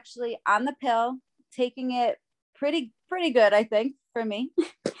I was actually on the pill, taking it pretty good, I think, for me.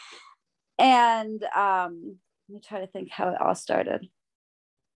 And let me try to think how it all started.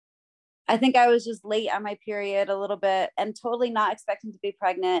 I think I was just late on my period a little bit, and totally not expecting to be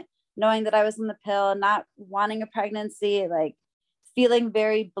pregnant, knowing that I was on the pill, not wanting a pregnancy, like feeling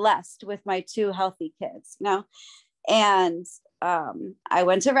very blessed with my 2 healthy kids, And I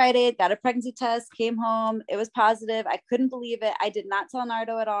went to Rite Aid, got a pregnancy test, came home. It was positive. I couldn't believe it. I did not tell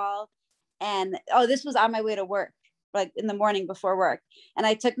Nardo at all. And this was on my way to work, like in the morning before work. And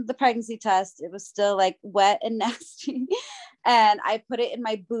I took the pregnancy test. It was still like wet and nasty. And I put it in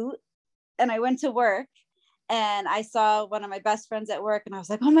my boot, and I went to work, and I saw one of my best friends at work, and I was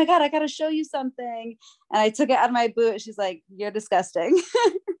like, oh my God, I got to show you something. And I took it out of my boot. She's like, you're disgusting.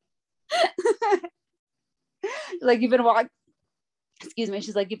 Like, you've been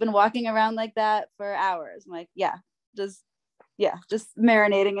she's like, you've been walking around like that for hours. I'm like, just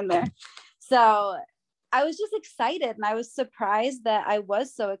marinating in there. So I was just excited, and I was surprised that I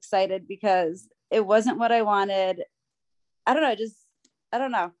was so excited, because it wasn't what I wanted. I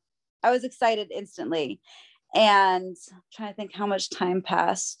don't know. I was excited instantly. And I'm trying to think how much time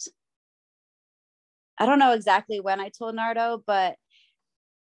passed. I don't know exactly when I told Nardo, but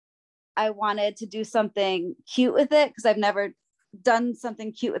I wanted to do something cute with it, because I've never done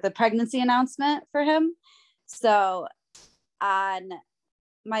something cute with a pregnancy announcement for him. So on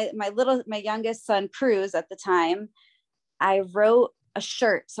my youngest son, Cruz, at the time, I wrote a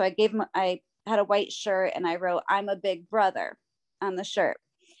shirt. So I had a white shirt, and I wrote, I'm a big brother, on the shirt.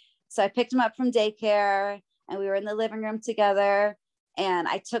 So I picked him up from daycare, and we were in the living room together, and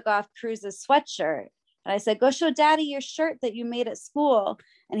I took off Cruz's sweatshirt, and I said, go show daddy your shirt that you made at school.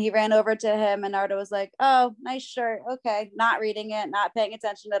 And he ran over to him, and Nardo was like, oh, nice shirt. Okay. Not reading it, not paying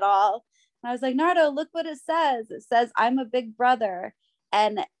attention at all. And I was like, Nardo, look what it says. It says, I'm a big brother.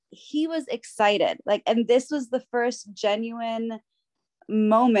 And he was excited. Like, and this was the first genuine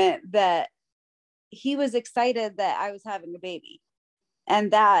moment that he was excited that I was having a baby.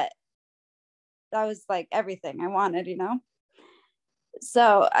 And that was like everything I wanted,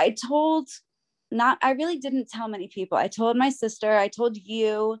 So I really didn't tell many people. I told my sister, I told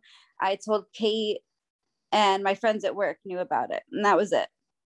you, I told Kate, and my friends at work knew about it. And that was it.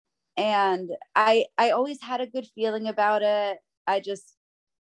 And I always had a good feeling about it. I just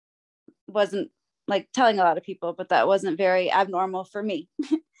wasn't like telling a lot of people, but that wasn't very abnormal for me.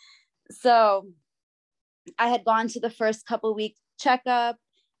 So I had gone to the first couple weeks checkup,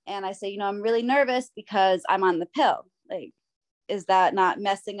 and I say, I'm really nervous because I'm on the pill. Like, is that not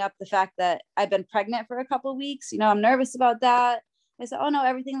messing up the fact that I've been pregnant for a couple weeks? I'm nervous about that. I said, oh no,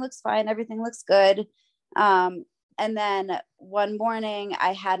 everything looks fine. Everything looks good. And then one morning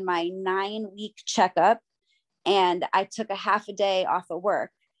I had my 9-week checkup, and I took a half a day off of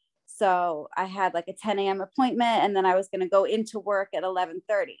work. So I had like a 10 a.m. appointment, and then I was going to go into work at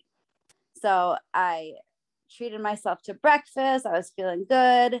 11:30. So I treated myself to breakfast. I was feeling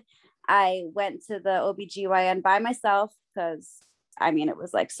good. I went to the OBGYN by myself, because it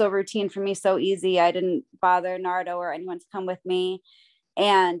was like so routine for me, so easy. I didn't bother Nardo or anyone to come with me.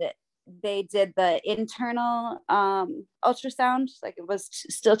 And they did the internal ultrasound. Like, it was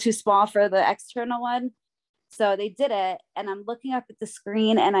still too small for the external one. So they did it, and I'm looking up at the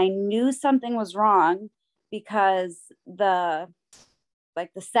screen, and I knew something was wrong, because the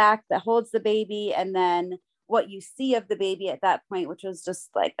sac that holds the baby, and then what you see of the baby at that point, which was just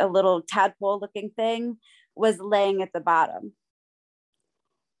like a little tadpole looking thing, was laying at the bottom.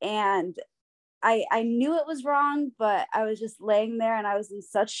 And I knew it was wrong, but I was just laying there and I was in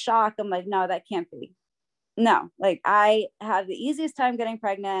such shock. I'm like, no, that can't be. No, like I have the easiest time getting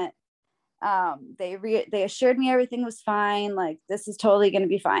pregnant. They assured me everything was fine. Like, this is totally going to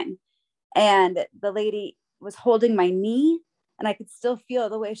be fine. And the lady was holding my knee, and I could still feel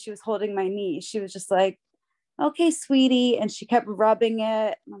the way she was holding my knee. She was just like, okay, sweetie. And she kept rubbing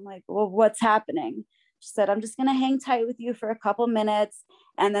it. And I'm like, well, what's happening? She said, I'm just going to hang tight with you for a couple minutes,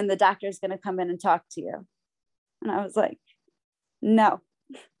 and then the doctor's going to come in and talk to you. And I was like, no,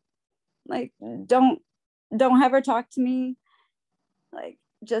 like, don't have her talk to me. Like,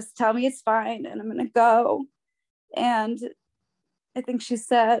 just tell me it's fine and I'm going to go. And I think she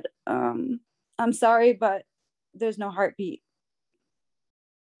said, I'm sorry, but there's no heartbeat.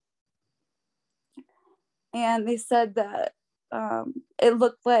 And they said that it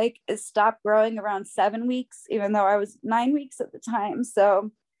looked like it stopped growing around 7 weeks, even though I was 9 weeks at the time.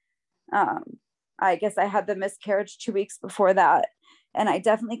 So I guess I had the miscarriage 2 weeks before that. And I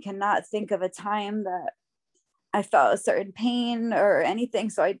definitely cannot think of a time that I felt a certain pain or anything.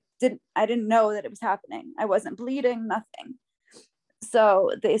 So I didn't know that it was happening. I wasn't bleeding, nothing.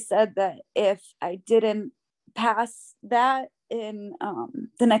 So they said that if I didn't pass that in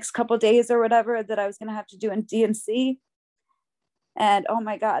the next couple of days or whatever, that I was going to have to do in D&C. And oh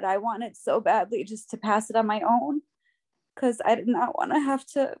my God, I wanted so badly just to pass it on my own, because I did not want to have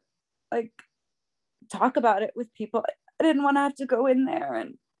to like talk about it with people. I didn't want to have to go in there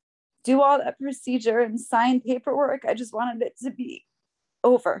and do all that procedure and sign paperwork. I just wanted it to be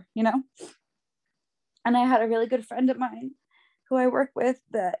over, you know? And I had a really good friend of mine who I work with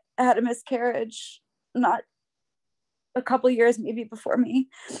that had a miscarriage not a couple years maybe before me.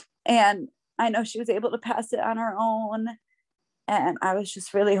 And I know she was able to pass it on her own. And I was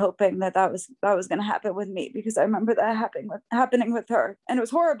just really hoping that was going to happen with me, because I remember that happening with her. And it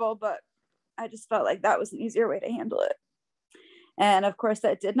was horrible, but I just felt like that was an easier way to handle it. And of course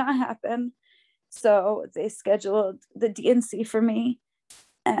that did not happen. So they scheduled the D&C for me.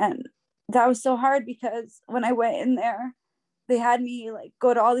 And that was so hard, because when I went in there, they had me like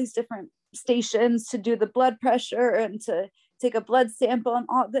go to all these different stations to do the blood pressure and to take a blood sample and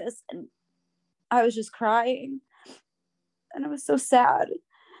all this. And I was just crying. And it was so sad.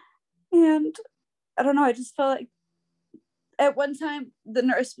 And I don't know, I just felt like at one time the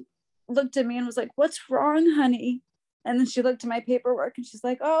nurse looked at me and was like, "What's wrong, honey?" And then she looked at my paperwork and she's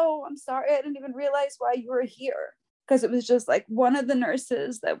like, "Oh, I'm sorry, I didn't even realize why you were here." Because it was just like one of the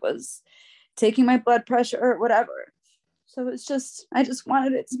nurses that was taking my blood pressure or whatever. So it's just, I just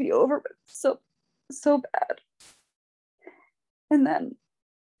wanted it to be over with so bad. And then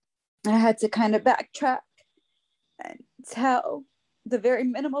I had to kind of backtrack and tell the very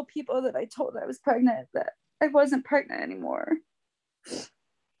minimal people that I told I was pregnant that I wasn't pregnant anymore.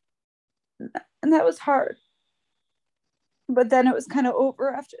 And that was hard. But then it was kind of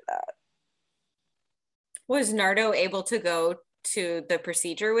over after that. Was Nardo able to go to the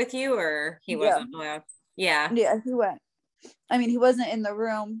procedure with you, or he wasn't allowed? Yeah, he went. I mean, he wasn't in the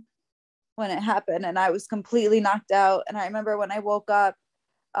room when it happened, and I was completely knocked out. And I remember when I woke up,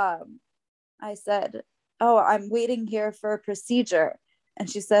 I said, "Oh, I'm waiting here for a procedure." And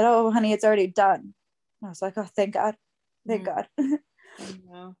she said, "Oh, honey, it's already done." And I was like, "Oh, thank God. Thank God."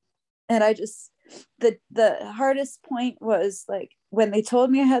 Yeah. And I just, the hardest point was like when they told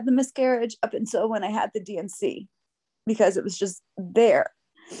me I had the miscarriage up until when I had the D&C, because it was just there.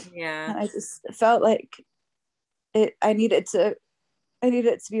 Yeah. And I just felt like I needed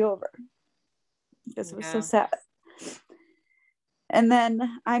it to be over, because it was so sad. And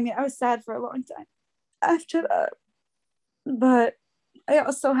then, I mean, I was sad for a long time after that, but I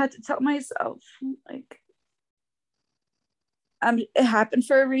also had to tell myself, like, it happened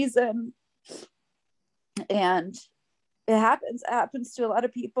for a reason, and it happens to a lot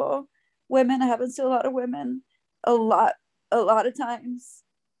of people, women. It happens to a lot of women a lot of times.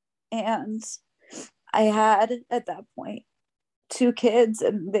 And I had at that point 2 kids,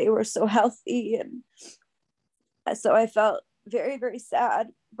 and they were so healthy, and so I felt very, very sad,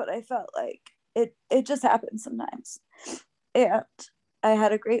 but I felt like it just happens sometimes. And I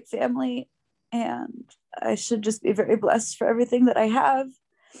had a great family, and I should just be very blessed for everything that I have.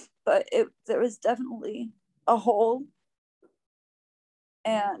 But there was definitely a hole.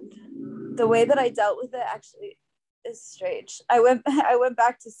 And the way that I dealt with it actually is strange. I went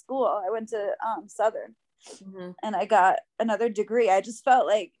back to school. I went to Southern, and I got another degree. I just felt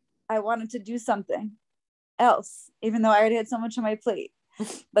like I wanted to do something else, even though I already had so much on my plate.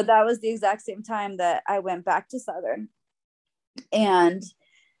 But that was the exact same time that I went back to Southern, and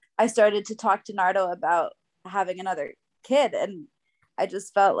I started to talk to Nardo about having another kid. And I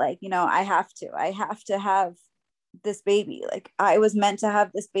just felt like, I have to have this baby. Like I was meant to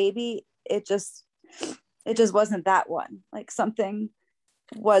have this baby. It just wasn't that one. Like something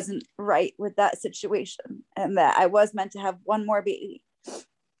wasn't right with that situation, and that I was meant to have one more baby.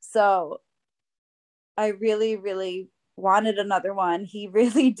 So I really, really wanted another one. He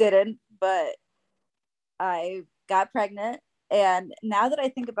really didn't, but I got pregnant. And now that I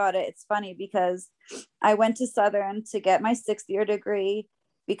think about it, it's funny because I went to Southern to get my 6th-year degree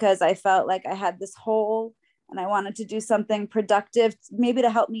because I felt like I had this hole and I wanted to do something productive, maybe to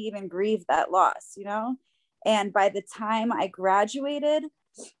help me even grieve that loss, And by the time I graduated,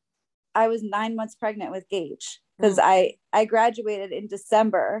 I was 9 months pregnant with Gage because I graduated in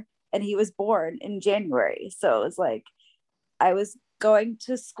December and he was born in January. So it was like I was going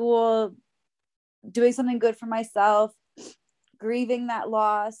to school, doing something good for myself, grieving that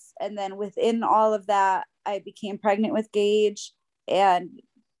loss. And then within all of that, I became pregnant with Gage. And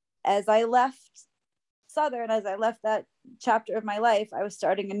as I left Southern, as I left that chapter of my life, I was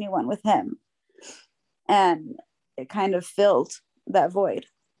starting a new one with him. And it kind of filled that void.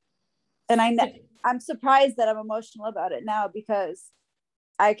 And I'm surprised that I'm emotional about it now because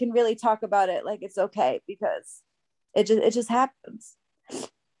I can really talk about it like it's okay because it just happens.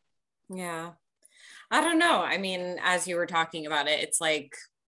 Yeah. I don't know. I mean, as you were talking about it, it's like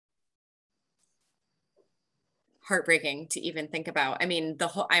heartbreaking to even think about. I mean,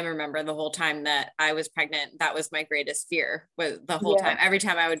 I remember the whole time that I was pregnant, that was my greatest fear, was the whole time. Every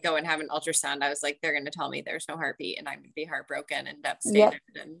time I would go and have an ultrasound, I was like, they're going to tell me there's no heartbeat and I'm going to be heartbroken and devastated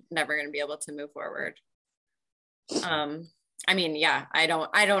and never going to be able to move forward. I mean, yeah, I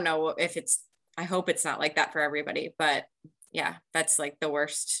don't know if I hope it's not like that for everybody, but yeah, that's like the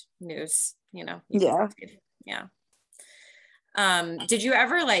worst news, Yeah. Yeah. Did you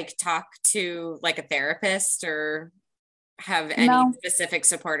ever like talk to like a therapist or have any specific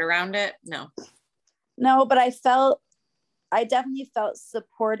support around it? No, but I definitely felt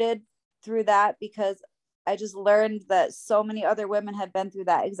supported through that because I just learned that so many other women had been through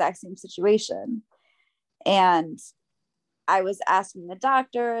that exact same situation. And I was asking the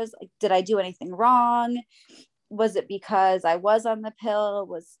doctors, like, did I do anything wrong? Was it because I was on the pill?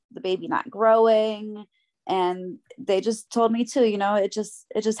 Was the baby not growing? And they just told me too, it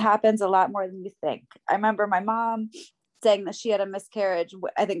just happens a lot more than you think. I remember my mom saying that she had a miscarriage,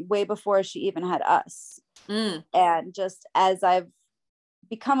 I think way before she even had us. And just as I've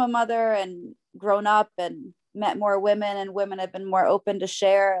become a mother and grown up and met more women, and women have been more open to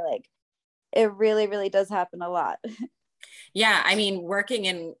share, like it really, really does happen a lot. Yeah. I mean, working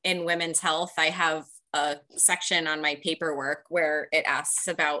in women's health, I have a section on my paperwork where it asks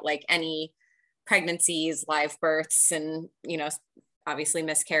about like any pregnancies, live births, and, obviously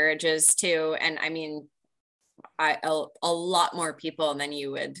miscarriages too. And I mean, a lot more people than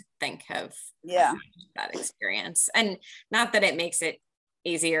you would think have that experience. And not that it makes it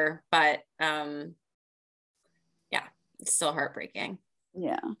easier, but yeah, it's still heartbreaking.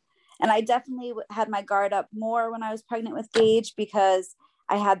 Yeah. And I definitely had my guard up more when I was pregnant with Gage because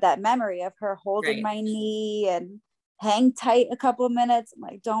I had that memory of her holding my knee and hang tight a couple of minutes. I'm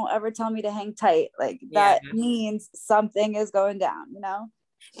like, don't ever tell me to hang tight. Like that means something is going down,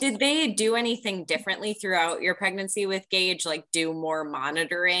 Did they do anything differently throughout your pregnancy with Gage? Like do more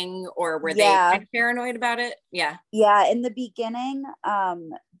monitoring, or were they paranoid about it? Yeah. Yeah. In the beginning,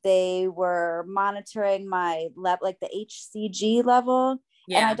 they were monitoring my like the HCG level.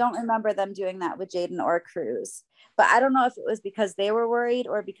 Yeah. And I don't remember them doing that with Jaden or Cruz, but I don't know if it was because they were worried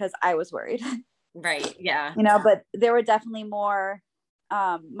or because I was worried. Right. Yeah. But there were definitely more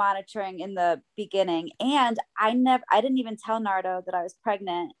monitoring in the beginning. And I didn't even tell Nardo that I was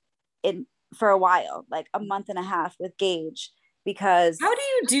pregnant for a while, like a month and a half with Gage, because how do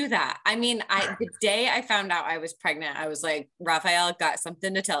you do that? I mean, the day I found out I was pregnant, I was like, Raphael, got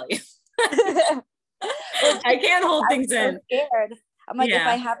something to tell you. I can't hold things in. Scared. I'm like, if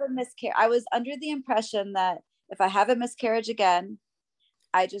I have a miscarriage, I was under the impression that if I have a miscarriage again,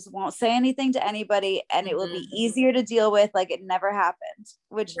 I just won't say anything to anybody and it will be easier to deal with, like it never happened,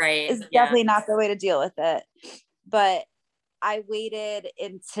 which is definitely not the way to deal with it. But I waited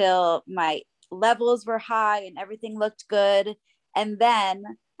until my levels were high and everything looked good. And then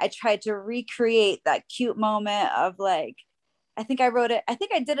I tried to recreate that cute moment of like, I think I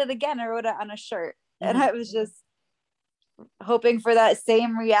did it again. I wrote it on a shirt and I was just hoping for that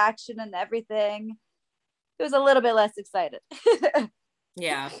same reaction and everything. It was a little bit less excited.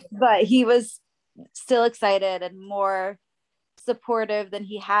 Yeah. But he was still excited and more supportive than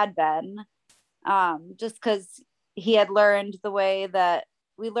he had been. Just because he had learned the way that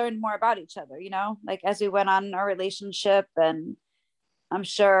we learned more about each other, you know, like as we went on in our relationship. And I'm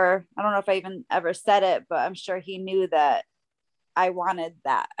sure, I don't know if I even ever said it, but I'm sure he knew that I wanted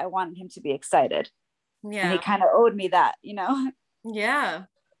that. I wanted him to be excited. Yeah. And he kind of owed me that, you know? Yeah.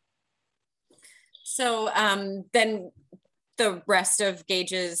 So then the rest of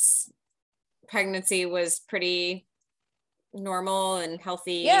Gage's pregnancy was pretty normal and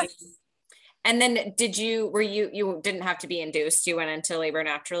healthy. Yeah. And then you didn't have to be induced, you went into labor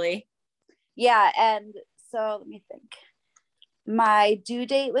naturally? Yeah. And so let me think. My due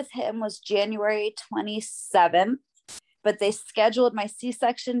date with him was January 27th, but they scheduled my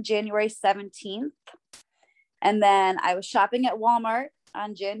C-section January 17th. And then I was shopping at Walmart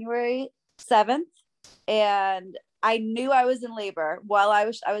on January 7th, and I knew I was in labor while I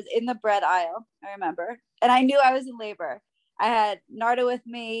was in the bread aisle, I remember. And I knew I was in labor. I had Narda with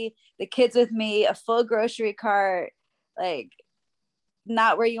me, the kids with me, a full grocery cart, like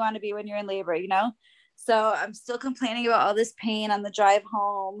not where you want to be when you're in labor, you know? So I'm still complaining about all this pain on the drive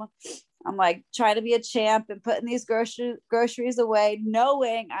home. I'm like trying to be a champ and putting these groceries away,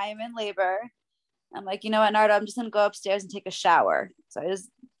 knowing I'm in labor. I'm like, you know what, Narda, I'm just going to go upstairs and take a shower. So I was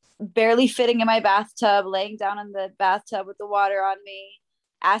barely fitting in my bathtub, laying down in the bathtub with the water on me,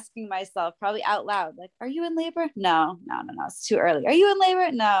 asking myself probably out loud, like, are you in labor? No, it's too early. Are you in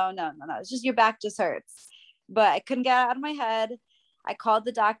labor? No. It's just your back just hurts. But I couldn't get it out of my head. I called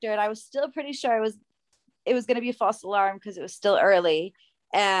the doctor, and I was still pretty sure it was going to be a false alarm because it was still early.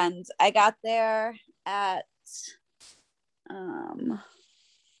 And I got there at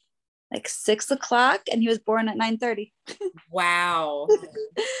like 6:00, and he was born at 9:30. Wow.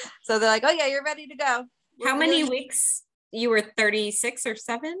 So they're like, oh yeah, you're ready to go. How many weeks? You were 36 or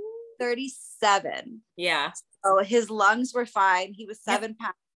 7? 37. Yeah. So his lungs were fine. He was 7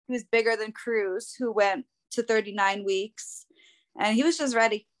 pounds. He was bigger than Cruz, who went to 39 weeks, and he was just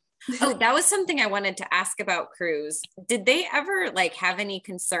ready. Oh, that was something I wanted to ask about Cruz. Did they ever like have any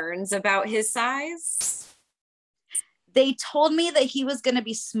concerns about his size? They told me that he was going to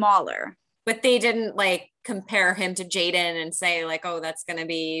be smaller, but they didn't like compare him to Jaden and say like, oh, that's going to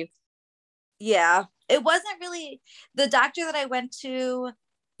be. Yeah, it wasn't really the doctor that I went to.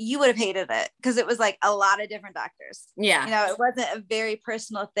 You would have hated it because it was like a lot of different doctors. Yeah. You know, it wasn't a very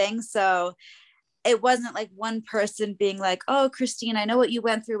personal thing. So it wasn't like one person being like, oh, Christine, I know what you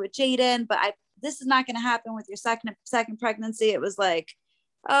went through with Jaden, but this is not going to happen with your second pregnancy. It was like,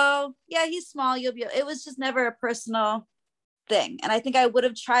 oh yeah, he's small. It was just never a personal thing. And I think I would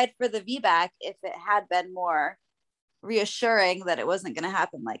have tried for the VBAC if it had been more reassuring that it wasn't going to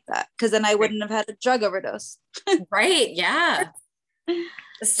happen like that. Cause then I wouldn't have had a drug overdose. Right. Yeah.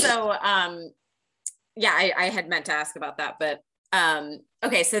 So, yeah, I had meant to ask about that, but,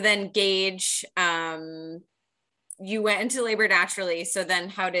 okay. So then Gage, you went into labor naturally. So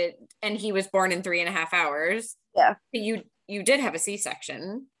then and he was born in 3.5 hours. Yeah. You did have a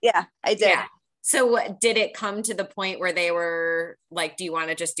C-section. Yeah, I did. Yeah. So did it come to the point where they were like, do you want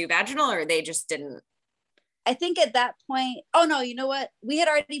to just do vaginal, or they just didn't? I think at that point, oh no, you know what? We had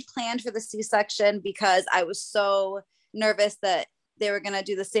already planned for the C-section because I was so nervous that they were going to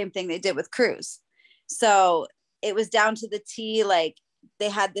do the same thing they did with Cruz. So it was down to the T, like they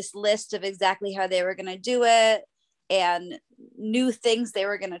had this list of exactly how they were going to do it and new things they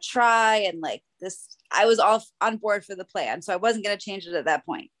were going to try. And like this, I was all on board for the plan. So I wasn't going to change it at that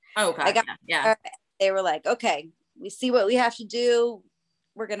point. Oh, God. Yeah. They were like, okay, we see what we have to do.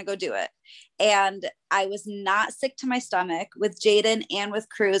 We're going to go do it. And I was not sick to my stomach with Jaden and with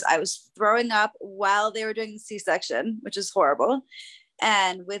Cruz. I was throwing up while they were doing the C-section, which is horrible.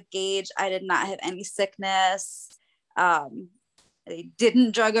 And with Gage, I did not have any sickness. They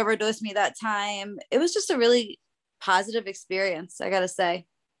didn't drug overdose me that time. It was just a really positive experience, I gotta say.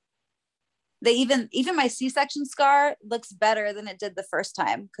 They even my C-section scar looks better than it did the first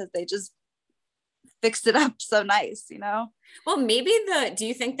time because they just fixed it up so nice, you know? Well, maybe do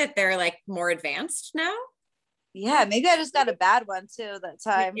you think that they're like more advanced now? Yeah, maybe I just got a bad one too that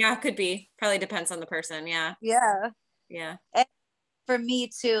time. Yeah, could be. Probably depends on the person. Yeah. Yeah. Yeah. And for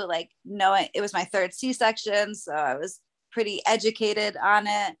me too, like knowing it was my third C-section, so I was pretty educated on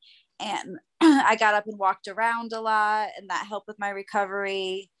it. And I got up and walked around a lot, and that helped with my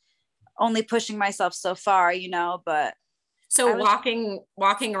recovery. Only pushing myself so far, you know, but so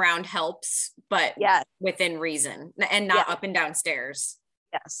walking around helps, but yeah, within reason and not up and down stairs.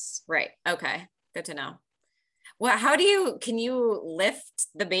 Yes. Right. Okay. Good to know. Well, can you lift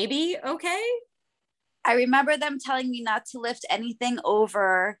the baby? Okay. I remember them telling me not to lift anything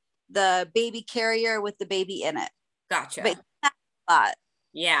over the baby carrier with the baby in it. Gotcha. But not a lot.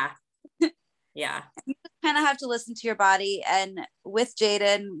 Yeah. Yeah. He was kind of have to listen to your body. And with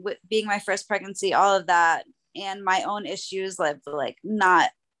Jaden, with being my first pregnancy, all of that, and my own issues, like not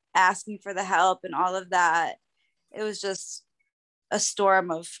asking for the help and all of that, it was just a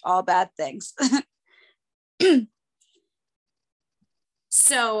storm of all bad things.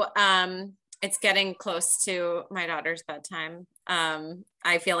 So it's getting close to my daughter's bedtime.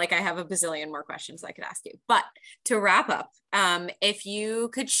 I feel like I have a bazillion more questions I could ask you, but to wrap up, if you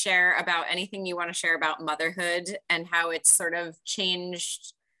could share about anything you want to share about motherhood and how it's sort of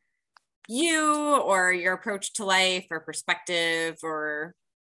changed you or your approach to life or perspective or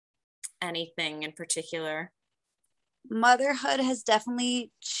anything in particular. Motherhood has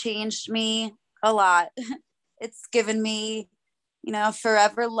definitely changed me a lot. It's given me,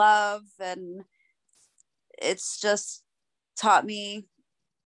 forever love, and it's just taught me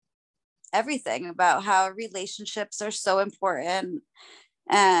everything about how relationships are so important,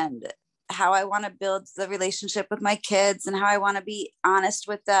 and how I want to build the relationship with my kids, and how I want to be honest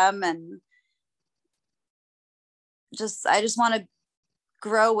with them, and I just want to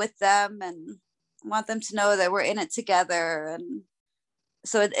grow with them and want them to know that we're in it together. And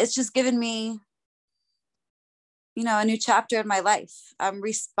so it's just given me, a new chapter in my life. I'm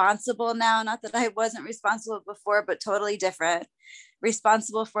responsible now, not that I wasn't responsible before, but totally different.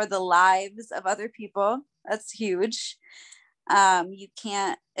 Responsible for the lives of other people. That's huge.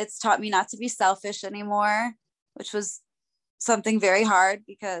 It's taught me not to be selfish anymore, which was something very hard,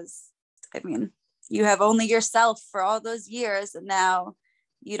 because you have only yourself for all those years, and now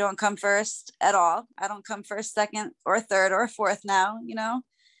you don't come first at all. I don't come first, second, or third, or fourth now,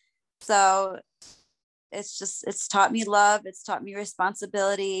 So it's taught me love. It's taught me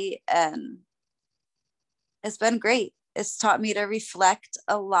responsibility, and it's been great. It's taught me to reflect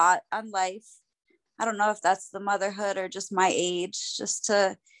a lot on life. I don't know if that's the motherhood or just my age, just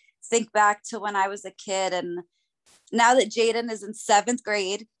to think back to when I was a kid. And now that Jaden is in 7th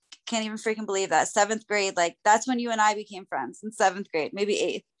grade, can't even freaking believe that, 7th grade, like that's when you and I became friends, in 7th grade, maybe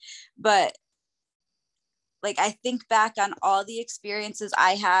 8th. But like, I think back on all the experiences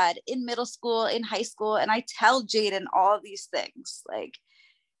I had in middle school, in high school, and I tell Jaden all these things,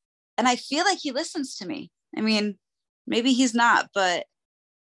 and I feel like he listens to me. Maybe he's not, but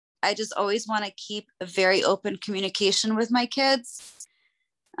I just always want to keep a very open communication with my kids.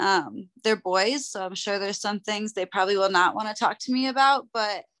 They're boys, so I'm sure there's some things they probably will not want to talk to me about,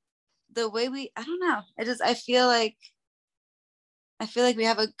 but the way I don't know, I feel like we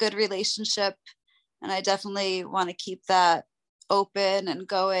have a good relationship, and I definitely want to keep that open and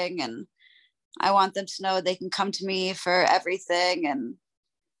going. And I want them to know they can come to me for everything, and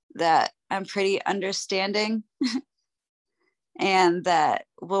that I'm pretty understanding and that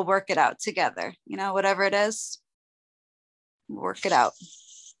we'll work it out together. Whatever it is, we'll work it out.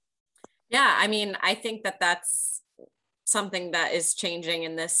 Yeah. I think that that's something that is changing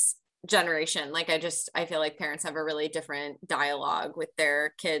in this generation. I feel like parents have a really different dialogue with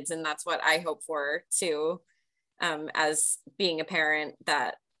their kids, and that's what I hope for too, as being a parent,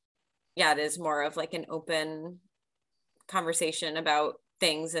 that it is more of like an open conversation about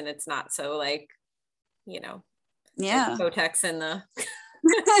things, and it's not so Kotex and the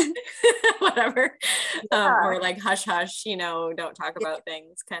whatever, or like hush hush, don't talk about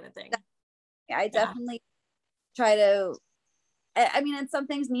things kind of thing. I definitely try to, and some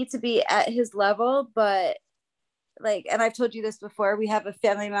things need to be at his level, but and I've told you this before, we have a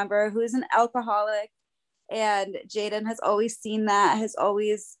family member who is an alcoholic, and Jaden has always seen that, has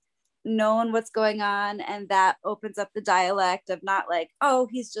always known what's going on, and that opens up the dialect of not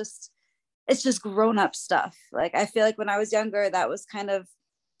it's just grown-up stuff. I feel like when I was younger, that was kind of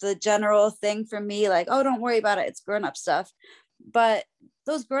the general thing for me, oh, don't worry about it, it's grown-up stuff. But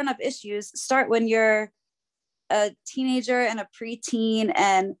those grown-up issues start when you're a teenager and a preteen,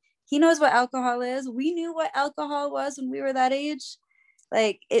 and he knows what alcohol is. We knew what alcohol was when we were that age.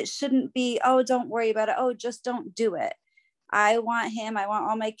 It shouldn't be, oh, don't worry about it, oh, just don't do it. I want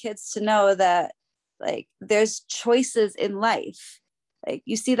all my kids to know that there's choices in life.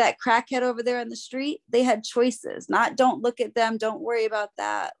 You see that crackhead over there on the street, they had choices, not don't look at them, don't worry about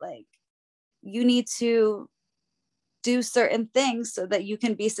that. You need to do certain things so that you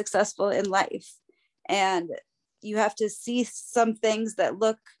can be successful in life. And you have to see some things that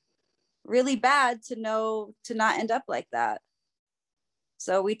look really bad to know to not end up like that.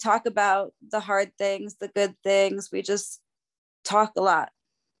 So we talk about the hard things, the good things. We just talk a lot.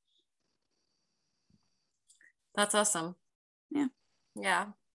 That's awesome. Yeah. Yeah.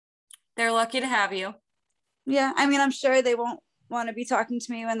 They're lucky to have you. Yeah. I'm sure they won't want to be talking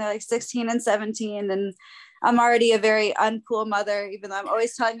to me when they're 16 and 17. And I'm already a very uncool mother, even though I'm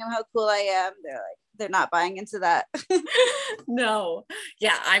always telling them how cool I am. They're they're not buying into that. No.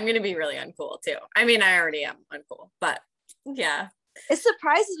 Yeah, I'm going to be really uncool too. I mean, I already am uncool, but yeah. It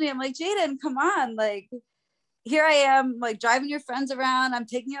surprises me. I'm like, Jaden, come on. Like, here I am, like driving your friends around. I'm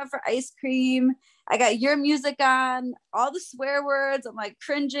taking you out for ice cream. I got your music on, all the swear words. I'm like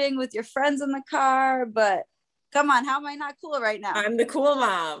cringing with your friends in the car, but come on, how am I not cool right now? I'm the cool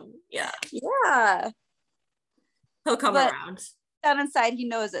mom. Yeah. Yeah. He'll come around. Down inside, he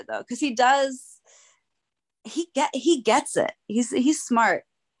knows it though, because he gets it. He's smart.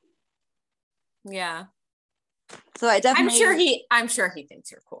 Yeah. So I definitely I'm sure he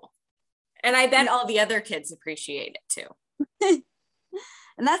thinks you're cool. And I bet all the other kids appreciate it too.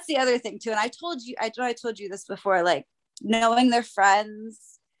 And that's the other thing too. And I told you this before, like knowing their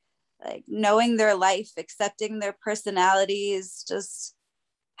friends, like knowing their life, accepting their personalities, just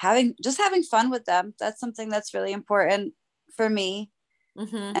having fun with them. That's something that's really important for me.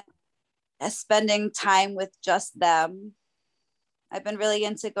 Mm-hmm. And spending time with just them. I've been really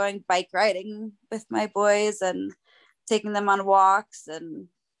into going bike riding with my boys and taking them on walks and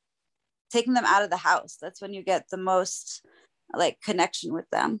taking them out of the house. That's when you get the most like connection with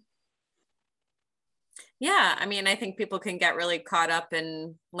them. Yeah. I mean, I think people can get really caught up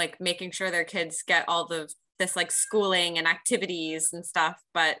in like making sure their kids get all this like schooling and activities and stuff,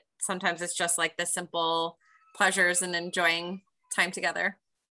 but sometimes it's just like the simple pleasures and enjoying time together.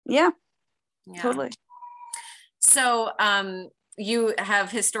 Yeah. Totally. So, you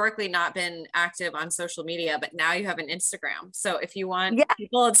have historically not been active on social media, but now you have an Instagram. So if you want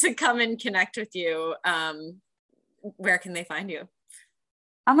people to come and connect with you, where can they find you?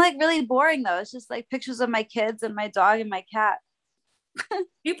 I'm like really boring though. It's just like pictures of my kids and my dog and my cat.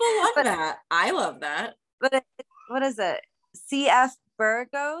 People love that. I love that. But what is it? CF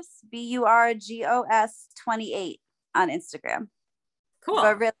Burgos, BURGOS 28 on Instagram. Cool.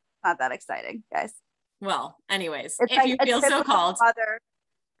 But really not that exciting, guys. Well, anyways, it's if like you feel so called.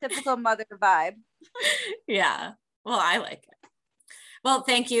 Typical mother vibe. Yeah. Well, I like it. Well,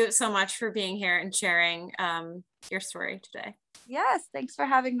 thank you so much for being here and sharing your story today. Yes. Thanks for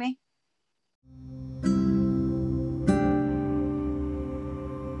having me.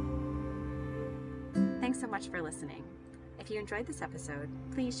 Thanks so much for listening. If you enjoyed this episode,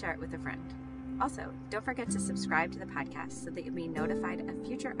 please share it with a friend. Also, don't forget to subscribe to the podcast so that you'll be notified of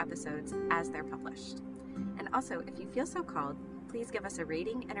future episodes as they're published. And also, if you feel so called, please give us a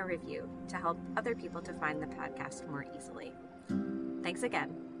rating and a review to help other people to find the podcast more easily. Thanks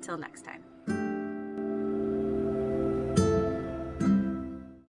again. Till next time.